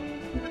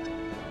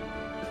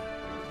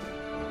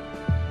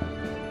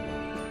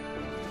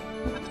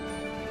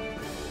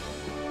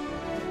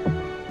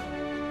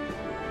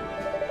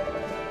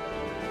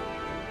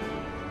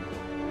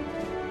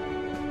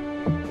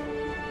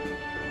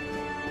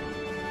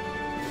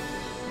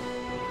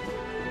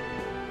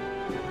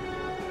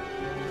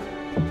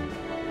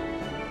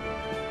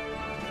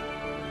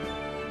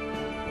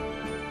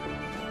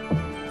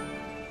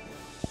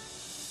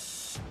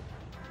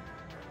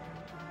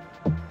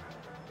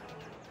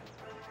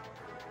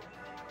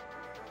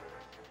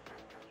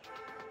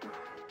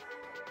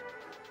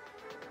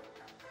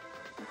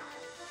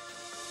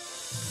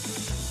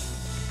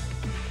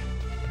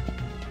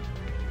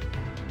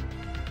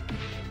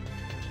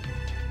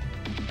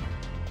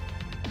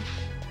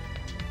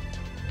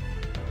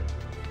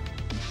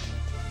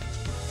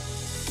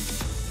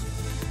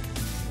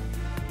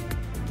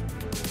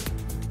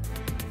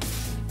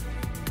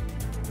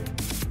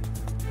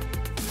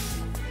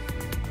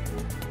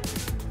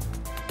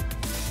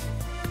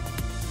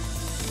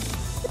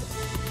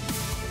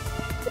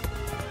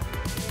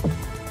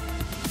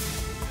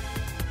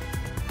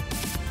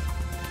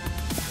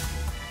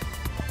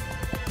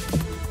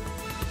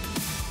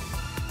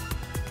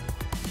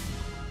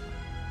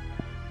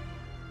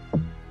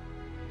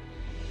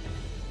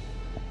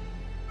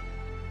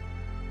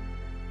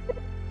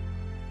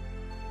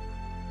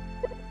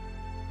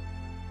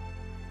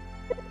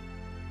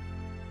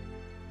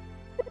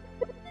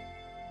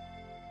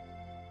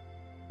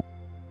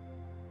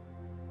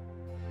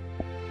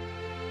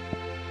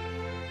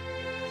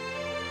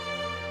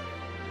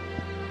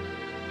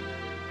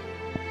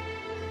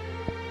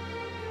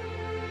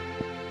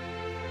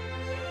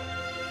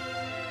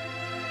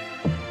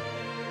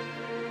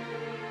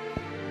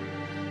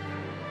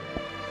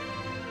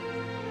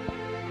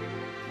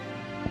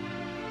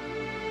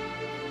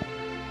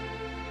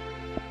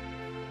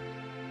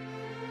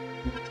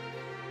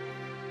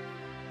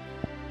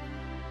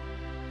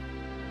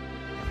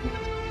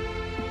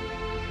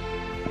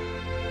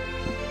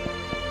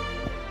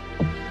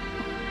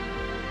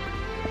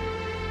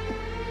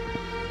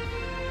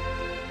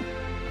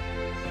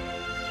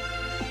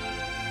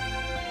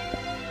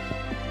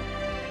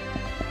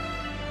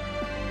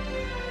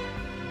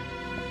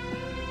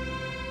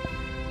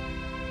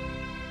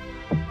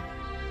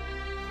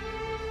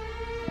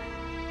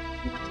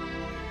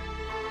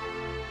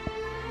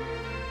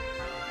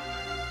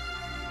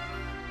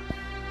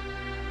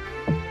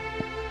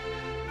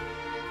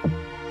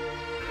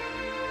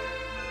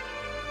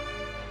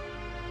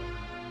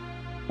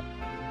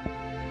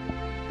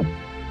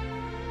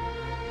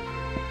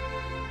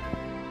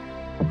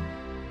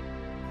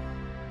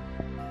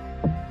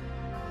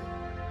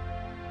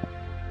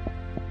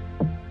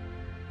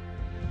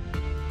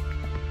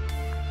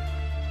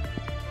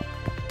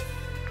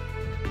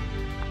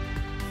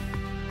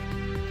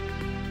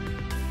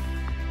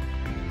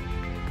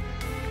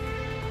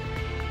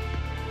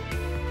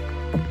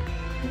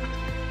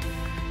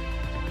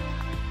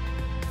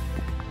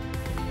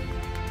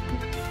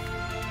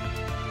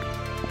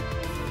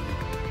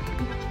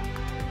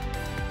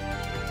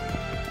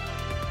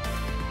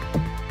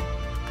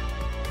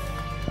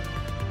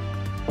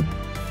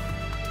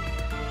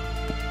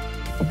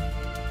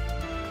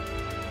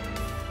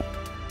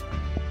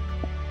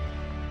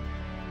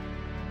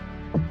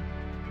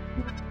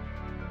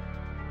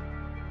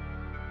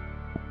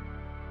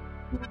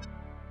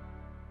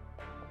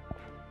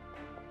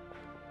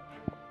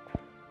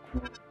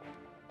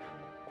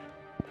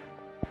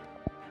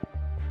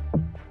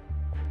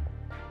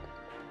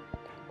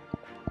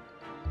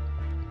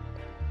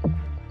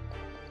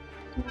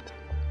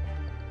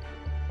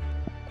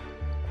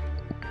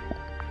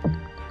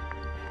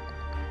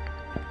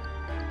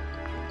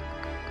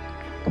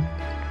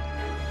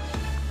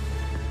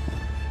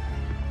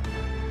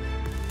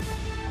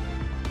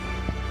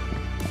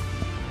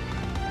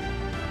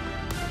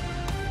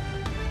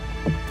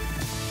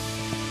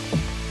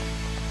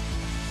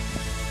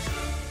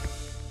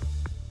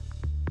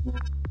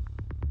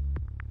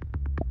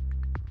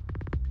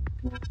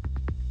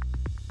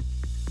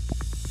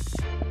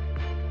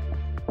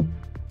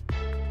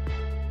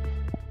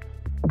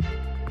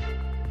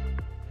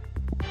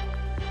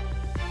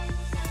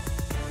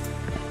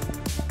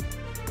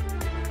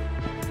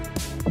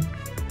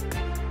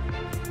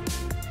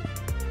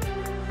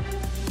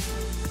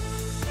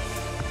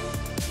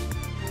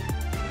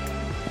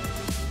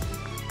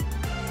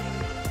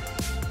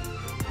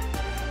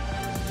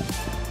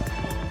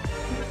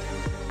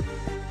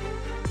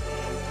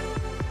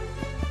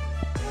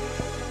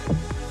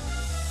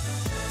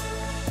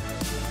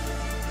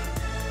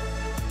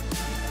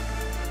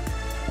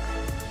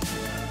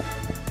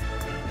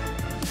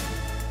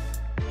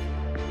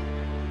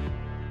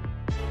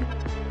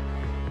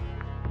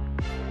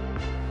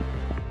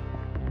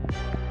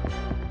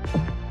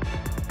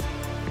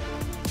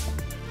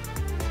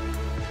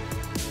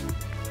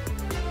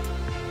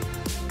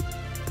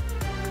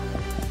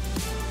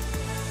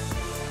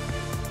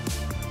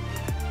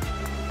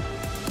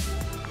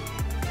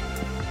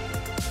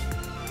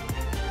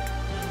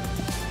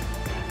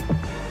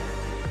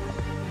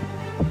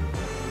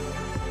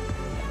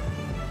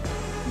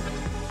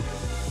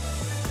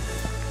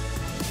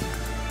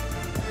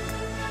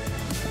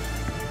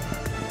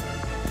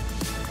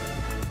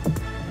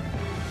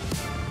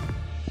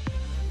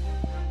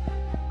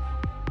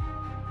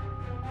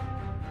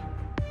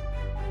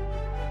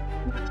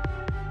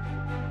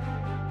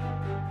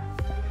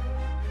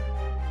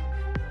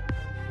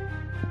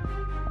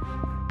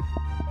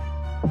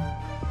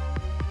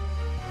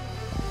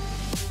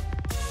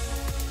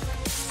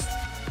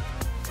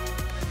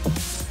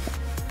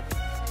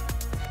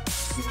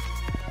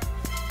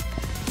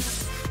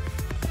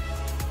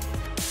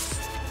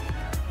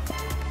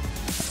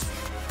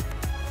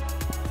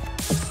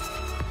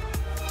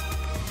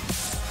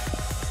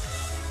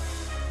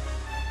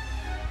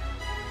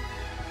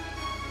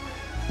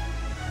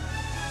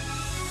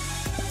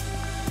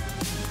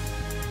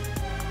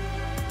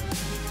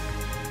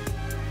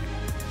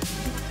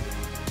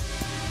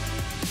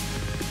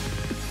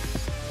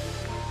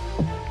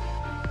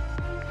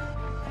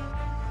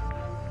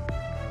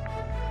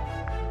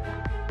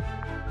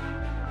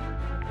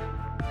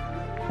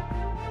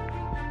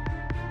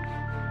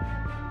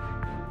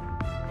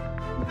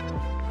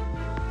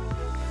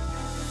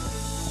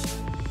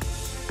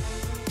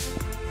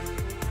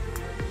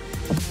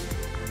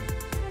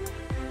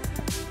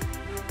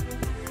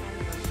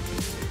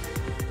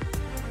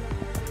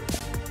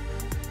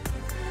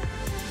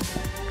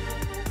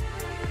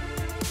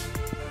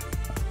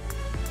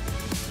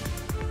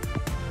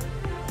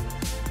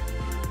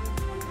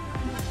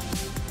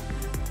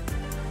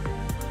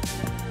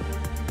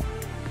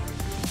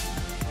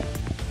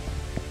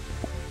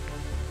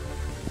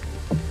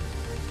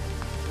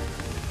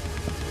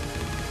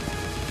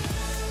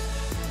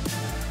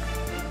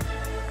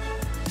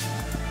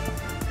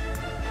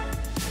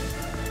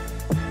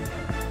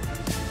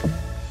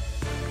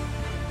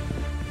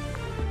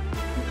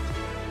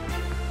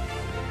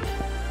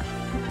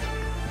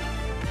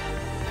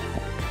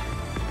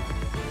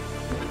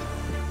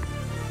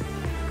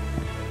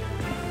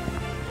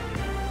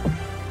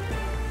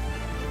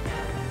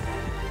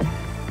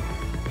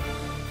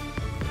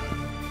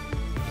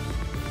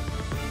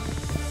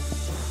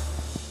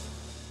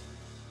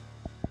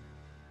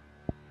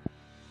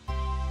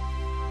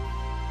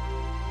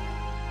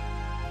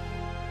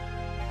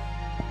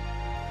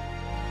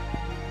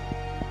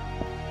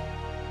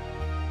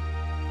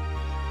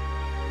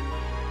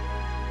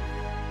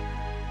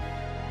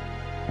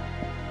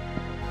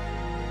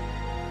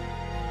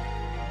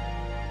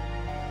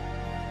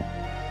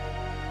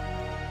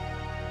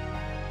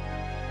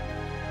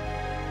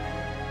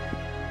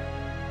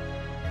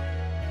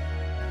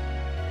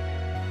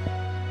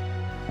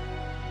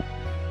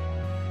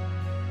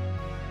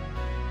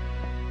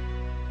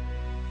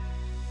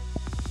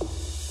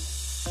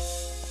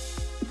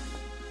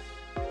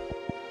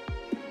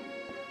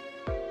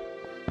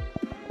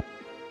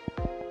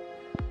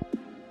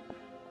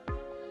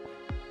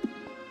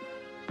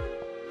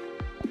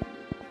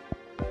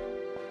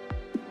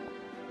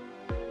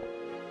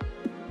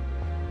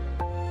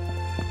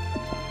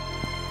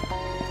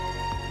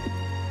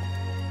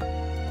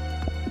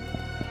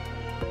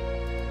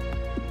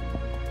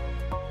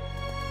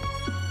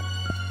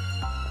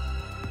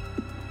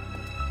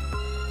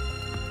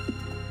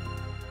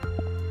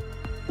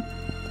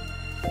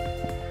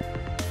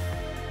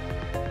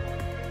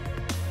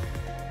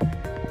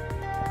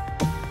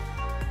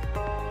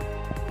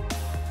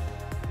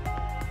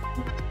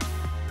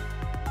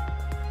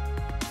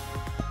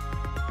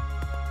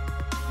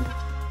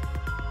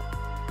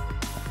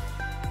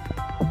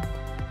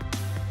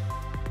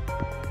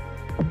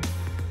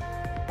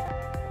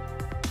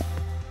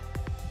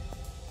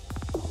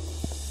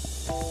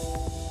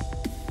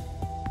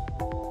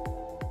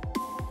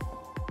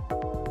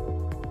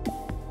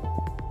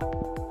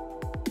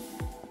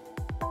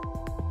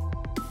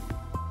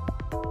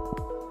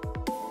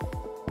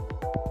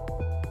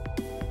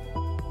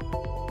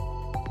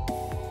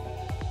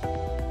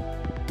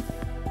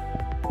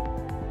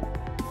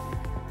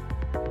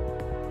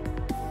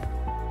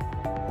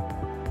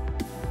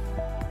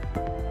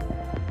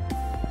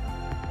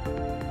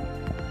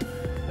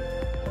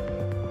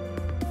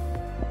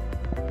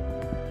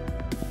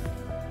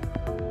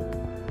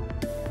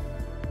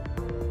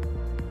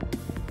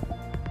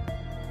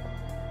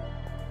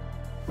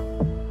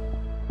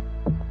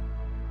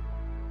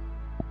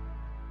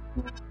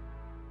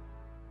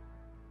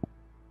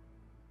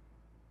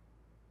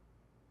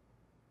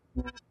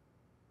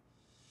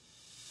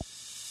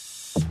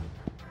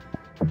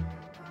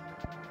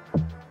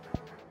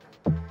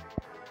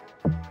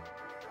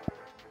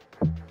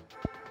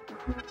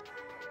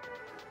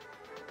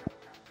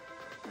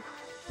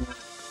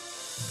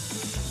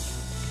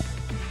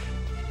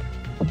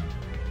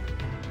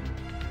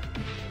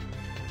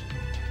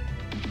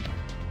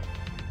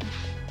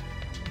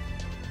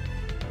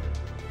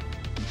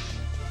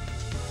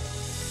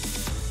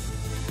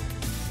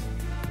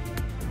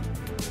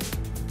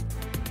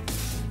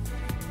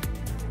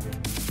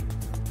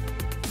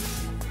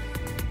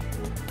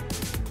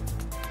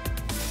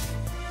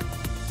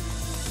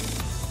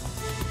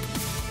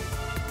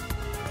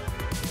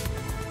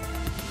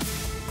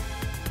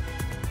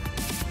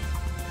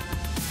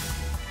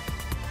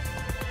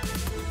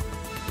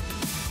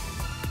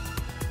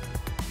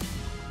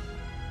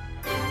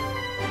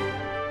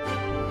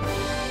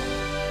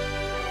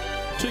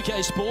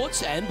 UK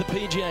Sports and the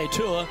PGA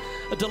Tour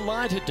are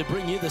delighted to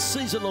bring you the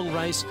season-long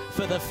race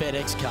for the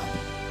FedEx Cup.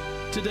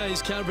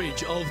 Today's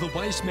coverage of the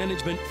Waste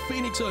Management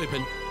Phoenix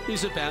Open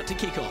is about to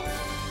kick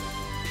off.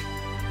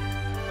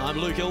 I'm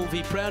Luke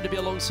Elvey, proud to be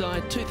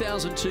alongside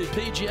 2002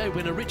 PGA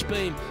winner Rich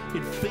Beem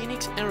in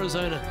Phoenix,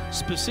 Arizona,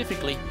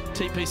 specifically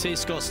TPC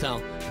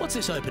Scottsdale. What's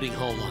this opening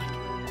hole like?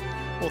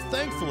 Well,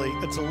 thankfully,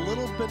 it's a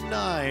little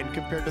benign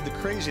compared to the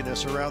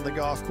craziness around the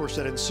golf course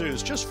that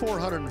ensues. Just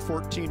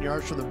 414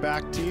 yards from the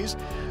back tees.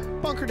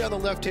 Bunker down the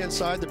left-hand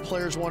side the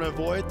players want to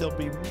avoid. They'll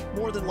be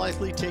more than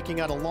likely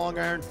taking out a long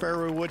iron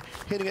fairway wood,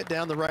 hitting it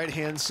down the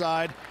right-hand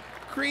side.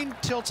 Green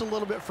tilts a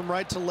little bit from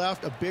right to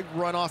left. A big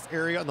runoff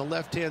area on the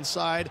left-hand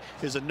side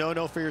is a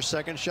no-no for your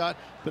second shot.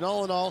 But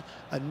all in all,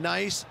 a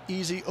nice,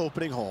 easy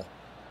opening hole.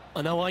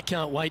 I know, I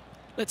can't wait.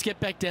 Let's get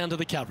back down to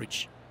the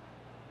coverage.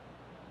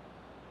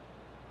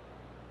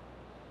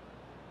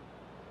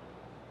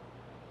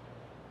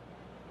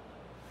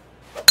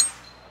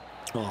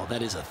 Oh,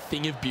 that is a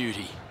thing of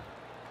beauty.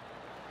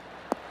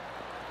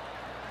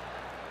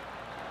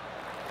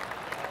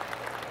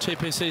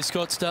 TPC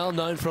Scottsdale,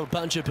 known for a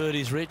bunch of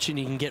birdies, Rich, and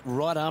you can get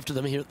right after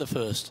them here at the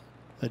first.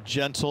 A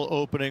gentle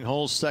opening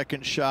hole,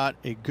 second shot,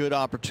 a good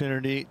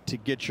opportunity to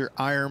get your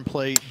iron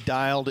play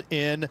dialed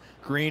in.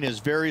 Green is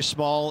very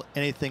small.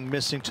 Anything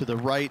missing to the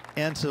right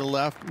and to the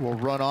left will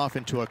run off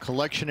into a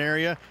collection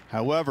area.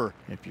 However,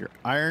 if your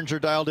irons are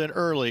dialed in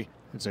early,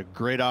 it's a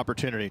great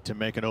opportunity to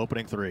make an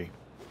opening three.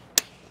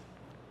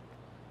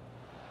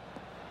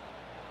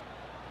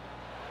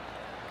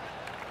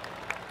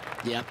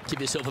 Yeah, give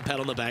yourself a pat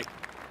on the back.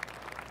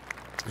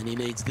 And he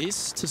needs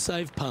this to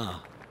save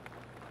par.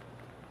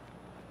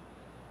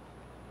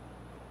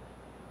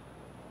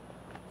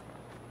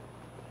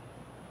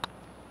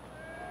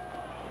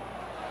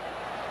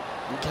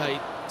 Okay,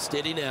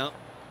 steady now.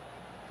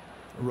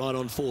 Right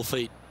on 4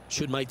 feet.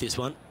 Should make this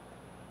one.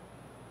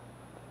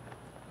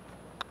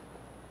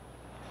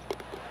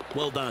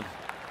 Well done.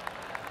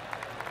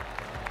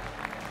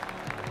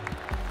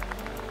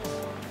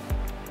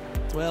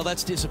 Well,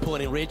 that's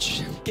disappointing,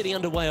 Rich. Getting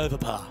underway over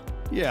par.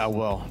 Yeah,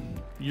 well,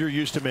 you're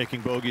used to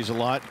making bogeys a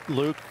lot,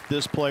 Luke.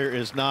 This player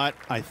is not.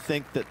 I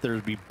think that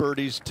there'll be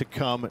birdies to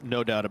come,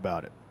 no doubt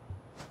about it.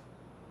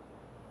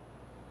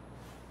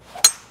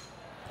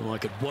 Oh, I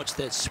could watch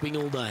that swing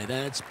all day.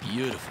 That's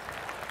beautiful.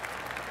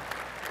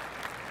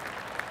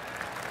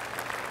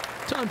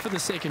 Time for the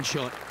second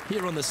shot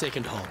here on the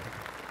second hole.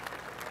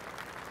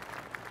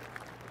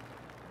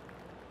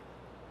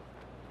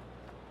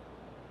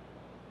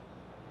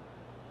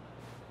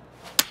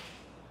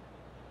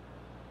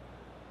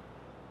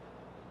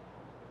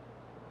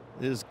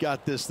 Has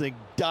got this thing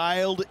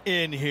dialed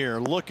in here,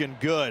 looking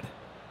good.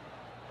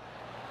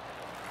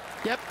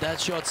 Yep,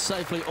 that shot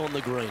safely on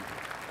the green.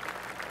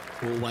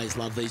 Always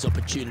love these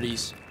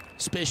opportunities,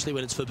 especially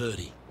when it's for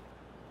birdie.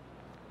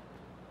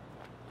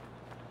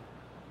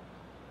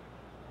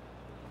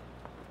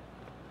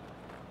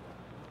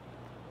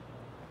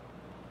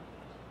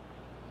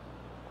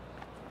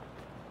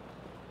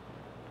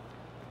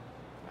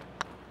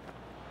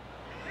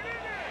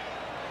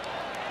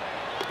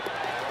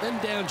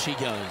 And down she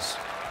goes.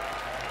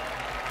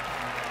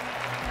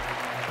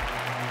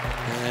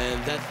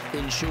 And that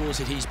ensures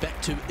that he's back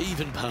to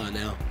even par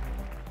now.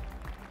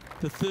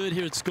 The third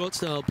here at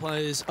Scottsdale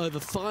plays over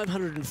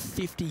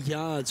 550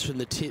 yards from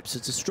the tips.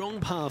 It's a strong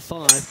par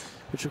 5,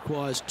 which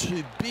requires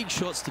 2 big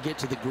shots to get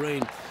to the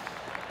green.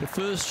 The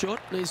first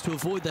shot needs to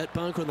avoid that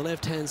bunker on the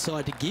left-hand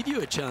side to give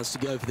you a chance to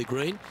go for the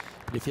green.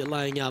 But if you're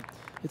laying up,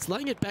 it's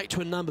laying it back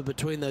to a number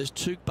between those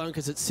 2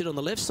 bunkers that sit on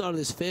the left side of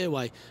this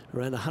fairway,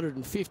 around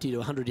 150 to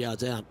 100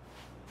 yards out.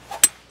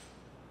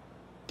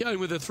 Going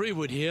with a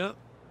 3-wood here.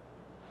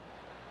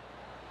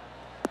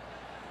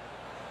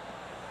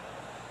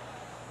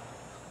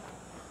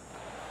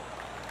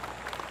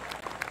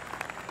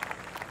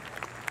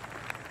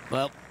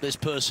 Well, this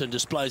person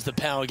displays the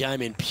power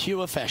game in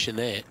pure fashion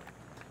there.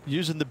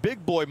 Using the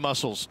big boy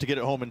muscles to get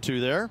it home in 2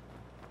 there.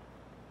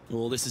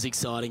 Oh, this is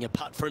exciting. A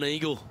putt for an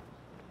eagle.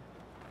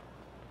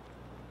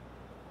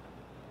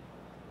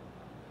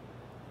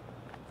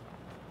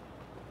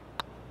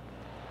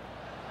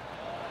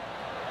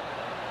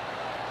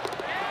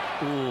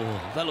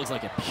 Oh, that looks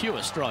like a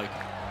pure stroke.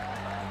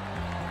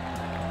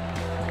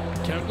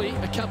 Currently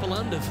a couple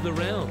under for the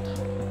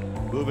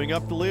round. Moving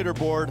up the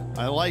leaderboard.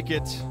 I like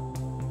it.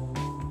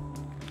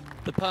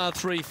 The par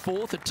 3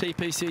 fourth at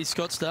TPC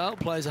Scottsdale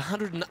plays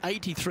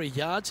 183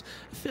 yards.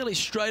 A fairly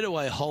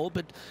straightaway hole,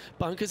 but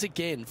bunkers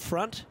again,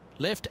 front,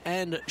 left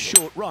and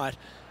short right,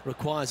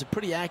 requires a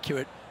pretty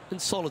accurate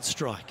and solid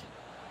strike.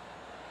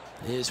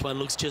 This one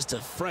looks just a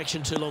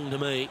fraction too long to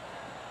me.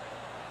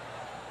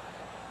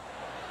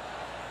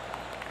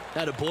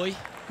 Attaboy,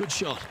 good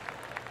shot.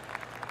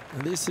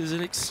 And this is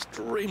an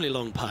extremely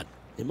long putt.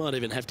 You might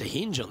even have to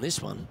hinge on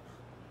this one.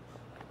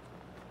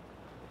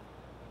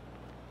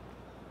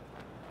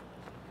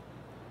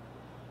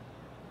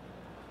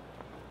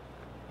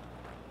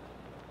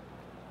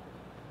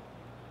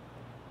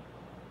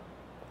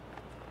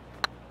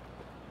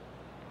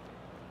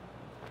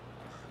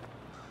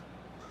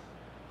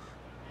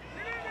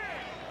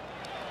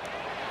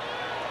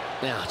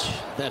 Ouch,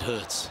 that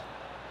hurts.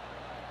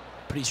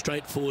 Pretty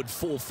straightforward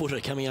 4-footer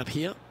coming up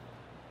here.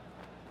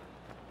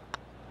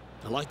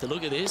 I like the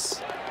look of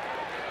this.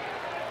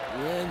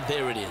 And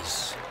there it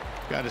is.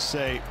 Got to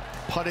say,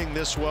 putting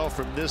this well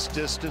from this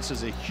distance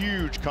is a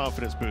huge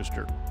confidence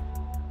booster.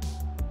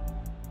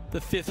 The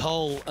 5th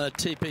hole at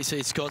TPC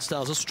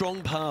Scottsdale's a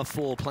strong par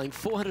 4, playing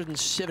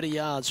 470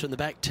 yards from the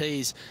back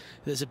tees.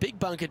 There's a big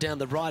bunker down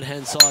the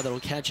right-hand side that will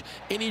catch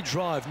any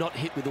drive not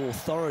hit with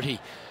authority.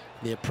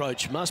 The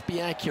approach must be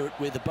accurate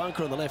with the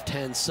bunker on the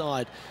left-hand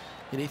side.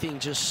 Anything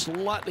just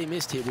slightly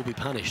missed here will be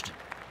punished.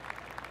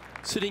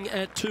 Sitting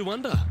at 2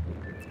 under,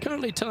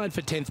 currently tied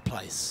for 10th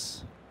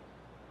place.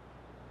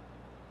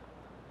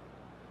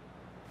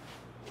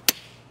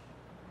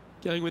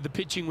 Going with the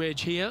pitching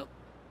wedge here.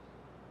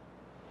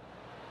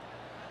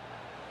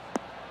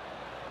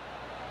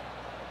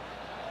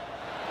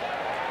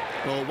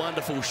 Oh,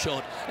 wonderful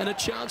shot, and a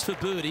chance for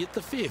birdie at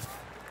the 5th.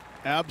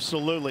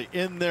 Absolutely,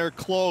 in there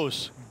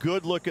close.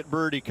 Good look at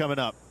birdie coming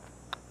up.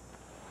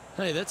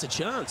 Hey, that's a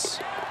chance.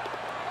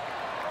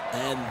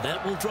 And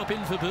that will drop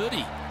in for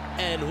birdie.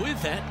 And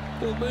with that,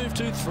 we'll move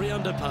to 3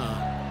 under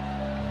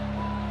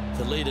par.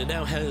 The leader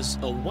now has a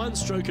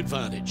 1-stroke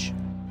advantage.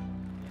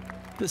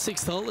 The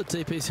 6th hole at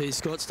TPC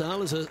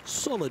Scottsdale is a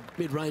solid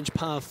mid-range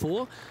par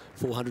 4,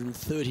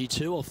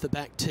 432 off the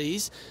back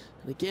tees.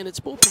 And again,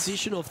 it's more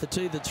position off the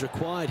tee that's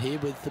required here,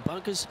 with the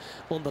bunkers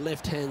on the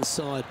left-hand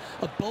side.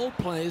 A bold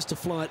player is to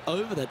fly it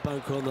over that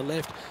bunker on the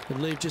left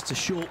and leave just a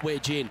short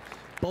wedge in.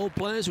 Bold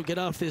players will get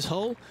after this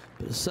hole,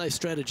 but a safe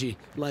strategy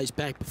lays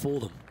back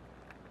before them.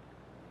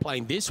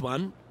 Playing this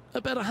one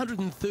about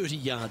 130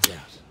 yards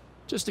out.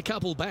 Just a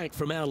couple back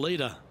from our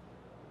leader.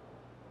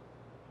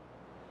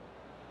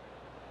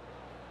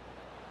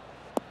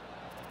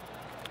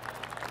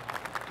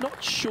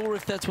 Not sure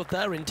if that's what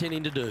they're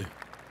intending to do.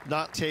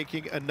 Not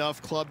taking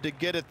enough club to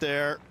get it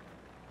there.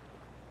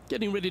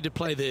 Getting ready to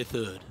play their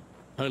 3rd.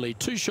 Only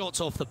 2 shots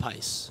off the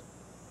pace.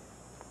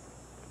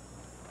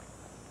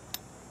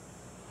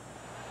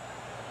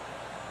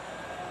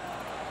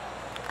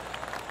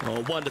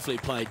 Oh, wonderfully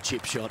played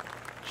chip shot.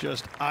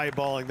 Just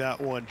eyeballing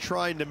that one,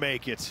 trying to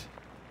make it.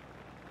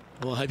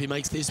 Well, I hope he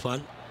makes this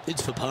one.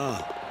 It's for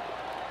par.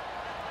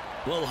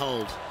 Well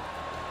holed.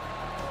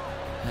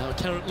 Our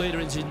current leader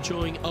is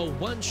enjoying a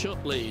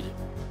 1-shot lead.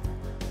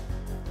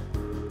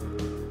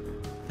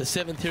 The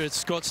 7th here at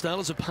Scottsdale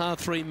is a par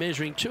 3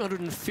 measuring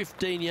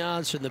 215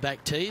 yards from the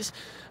back tees.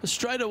 A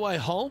straightaway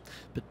hole,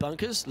 but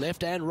bunkers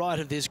left and right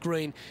of this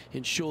green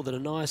ensure that a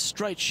nice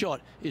straight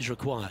shot is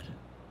required.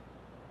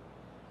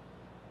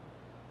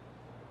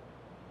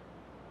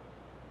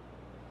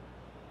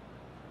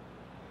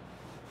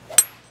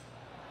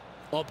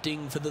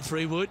 Opting for the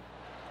 3-wood.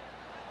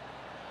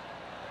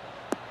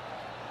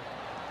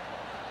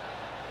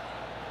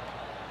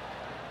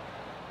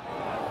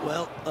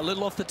 Well, a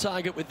little off the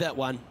target with that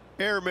one.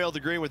 Airmailed the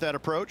green with that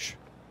approach.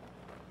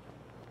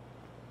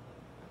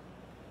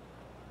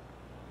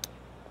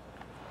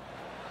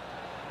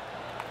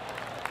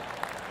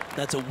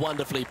 That's a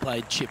wonderfully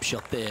played chip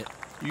shot there.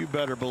 You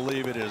better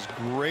believe it is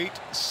great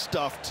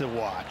stuff to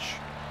watch.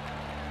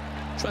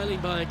 Trailing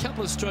by a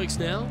couple of strokes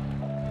now.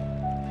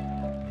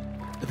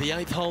 The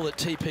 8th hole at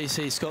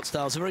TPC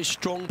Scottsdale is a very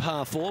strong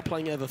par 4,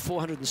 playing over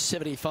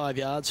 475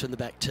 yards from the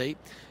back tee.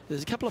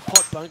 There's a couple of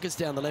pot bunkers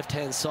down the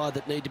left-hand side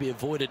that need to be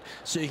avoided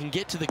so you can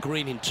get to the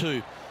green in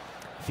 2.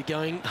 If you're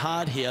going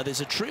hard here,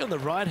 there's a tree on the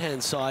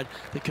right-hand side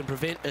that can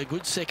prevent a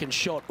good second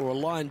shot or a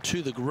line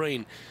to the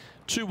green.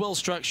 2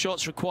 well-struck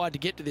shots required to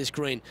get to this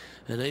green,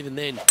 and even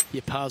then,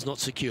 your par's not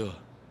secure.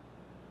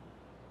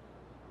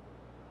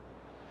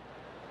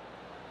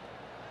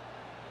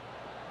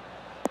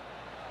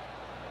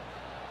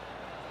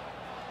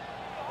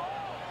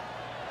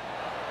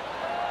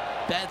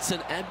 That's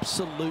an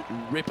absolute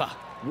ripper.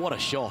 What a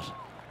shot.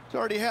 He's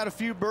already had a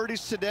few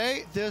birdies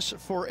today. This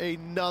for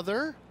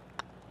another.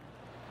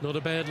 Not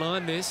a bad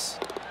line, this.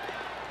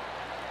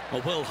 A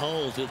well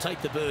holed, he'll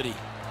take the birdie.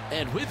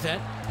 And with that,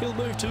 he'll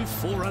move to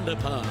 4 under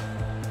par.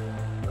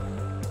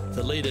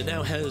 The leader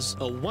now has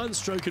a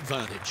 1-stroke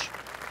advantage.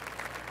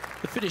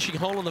 The finishing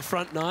hole on the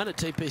front 9 at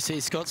TPC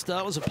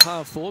Scottsdale was a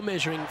par 4,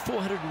 measuring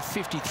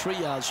 453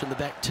 yards from the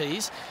back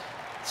tees.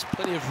 There's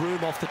plenty of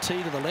room off the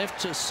tee to the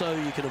left, just so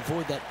you can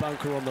avoid that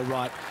bunker on the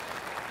right.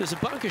 There's a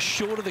bunker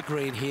short of the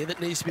green here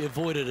that needs to be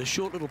avoided, a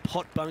short little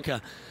pot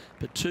bunker.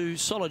 But 2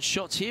 solid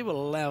shots here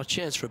will allow a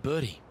chance for a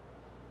birdie.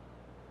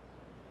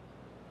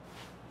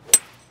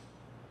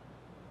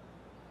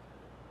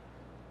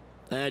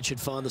 That should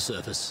find the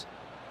surface.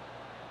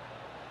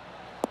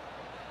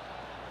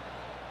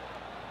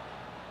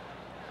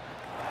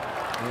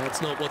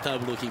 That's not what they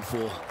were looking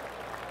for.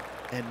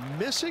 And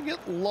missing it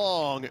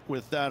long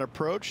with that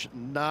approach,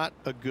 not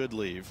a good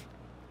leave.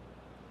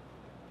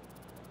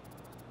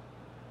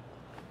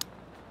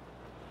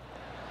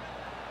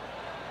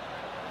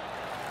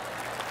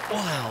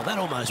 Wow, that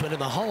almost went in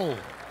the hole.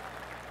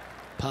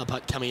 Par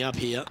putt coming up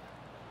here.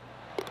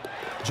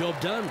 Job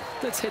done.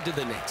 Let's head to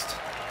the next.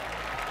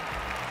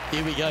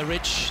 Here we go,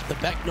 Rich. The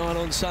back 9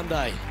 on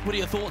Sunday. What are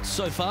your thoughts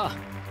so far?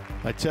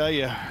 I tell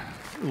you,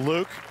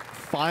 Luke,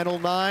 final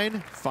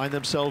 9, find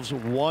themselves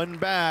 1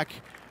 back.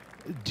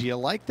 Do you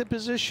like the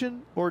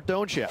position or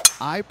don't you?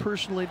 I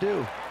personally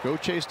do. Go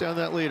chase down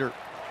that leader.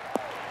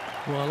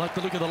 Well, I like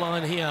the look of the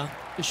line here.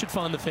 It should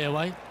find the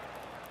fairway.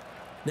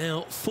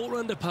 Now, 4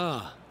 under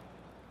par.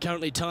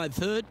 Currently tied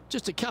 3rd,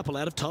 just a couple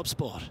out of top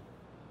spot.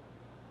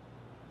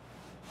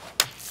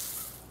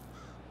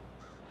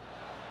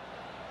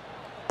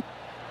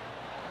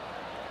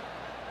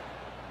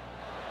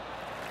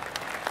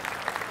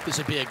 This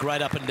would be a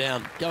great up and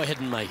down. Go ahead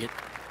and make it.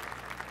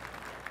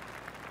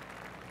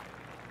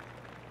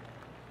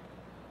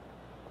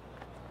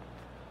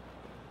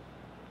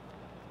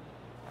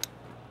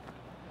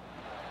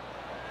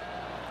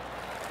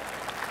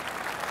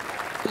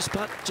 This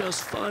putt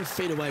just 5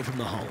 feet away from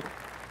the hole.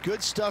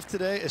 Good stuff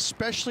today,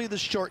 especially the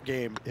short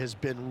game has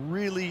been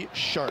really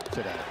sharp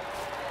today.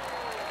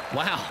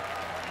 Wow,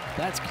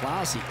 that's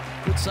classy.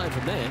 Good save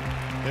from there.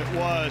 It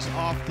was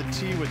off the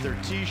tee with their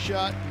tee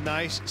shot.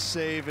 Nice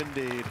save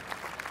indeed.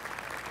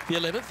 The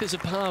 11th is a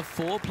par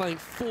 4, playing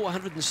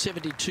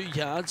 472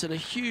 yards and a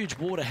huge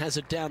water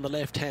hazard down the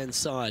left-hand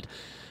side.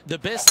 The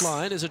best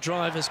line is a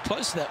drive as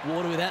close to that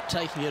water without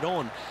taking it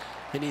on.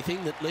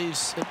 Anything that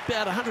leaves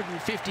about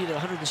 150 to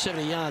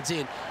 170 yards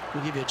in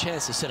will give you a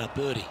chance to set up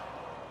birdie.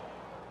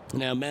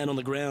 Now, man on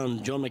the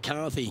ground, John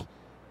McCarthy.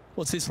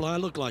 What's this lie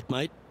look like,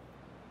 mate?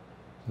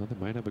 Well, they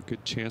might have a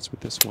good chance with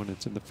this one.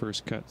 It's in the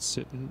first cut,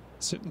 sitting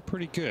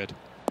pretty good.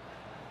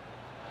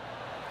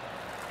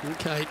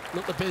 Okay,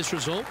 not the best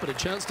result, but a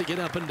chance to get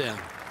up and down.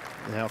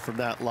 Now from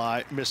that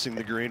lie, missing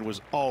the green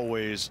was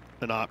always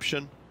an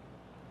option.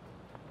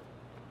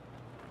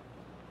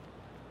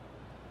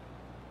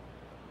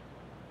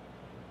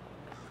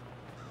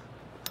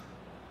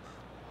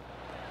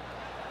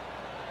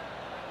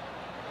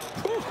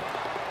 Whew.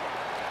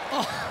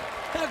 Oh,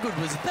 how good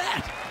was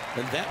that?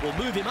 And that will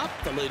move him up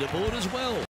the leaderboard as well.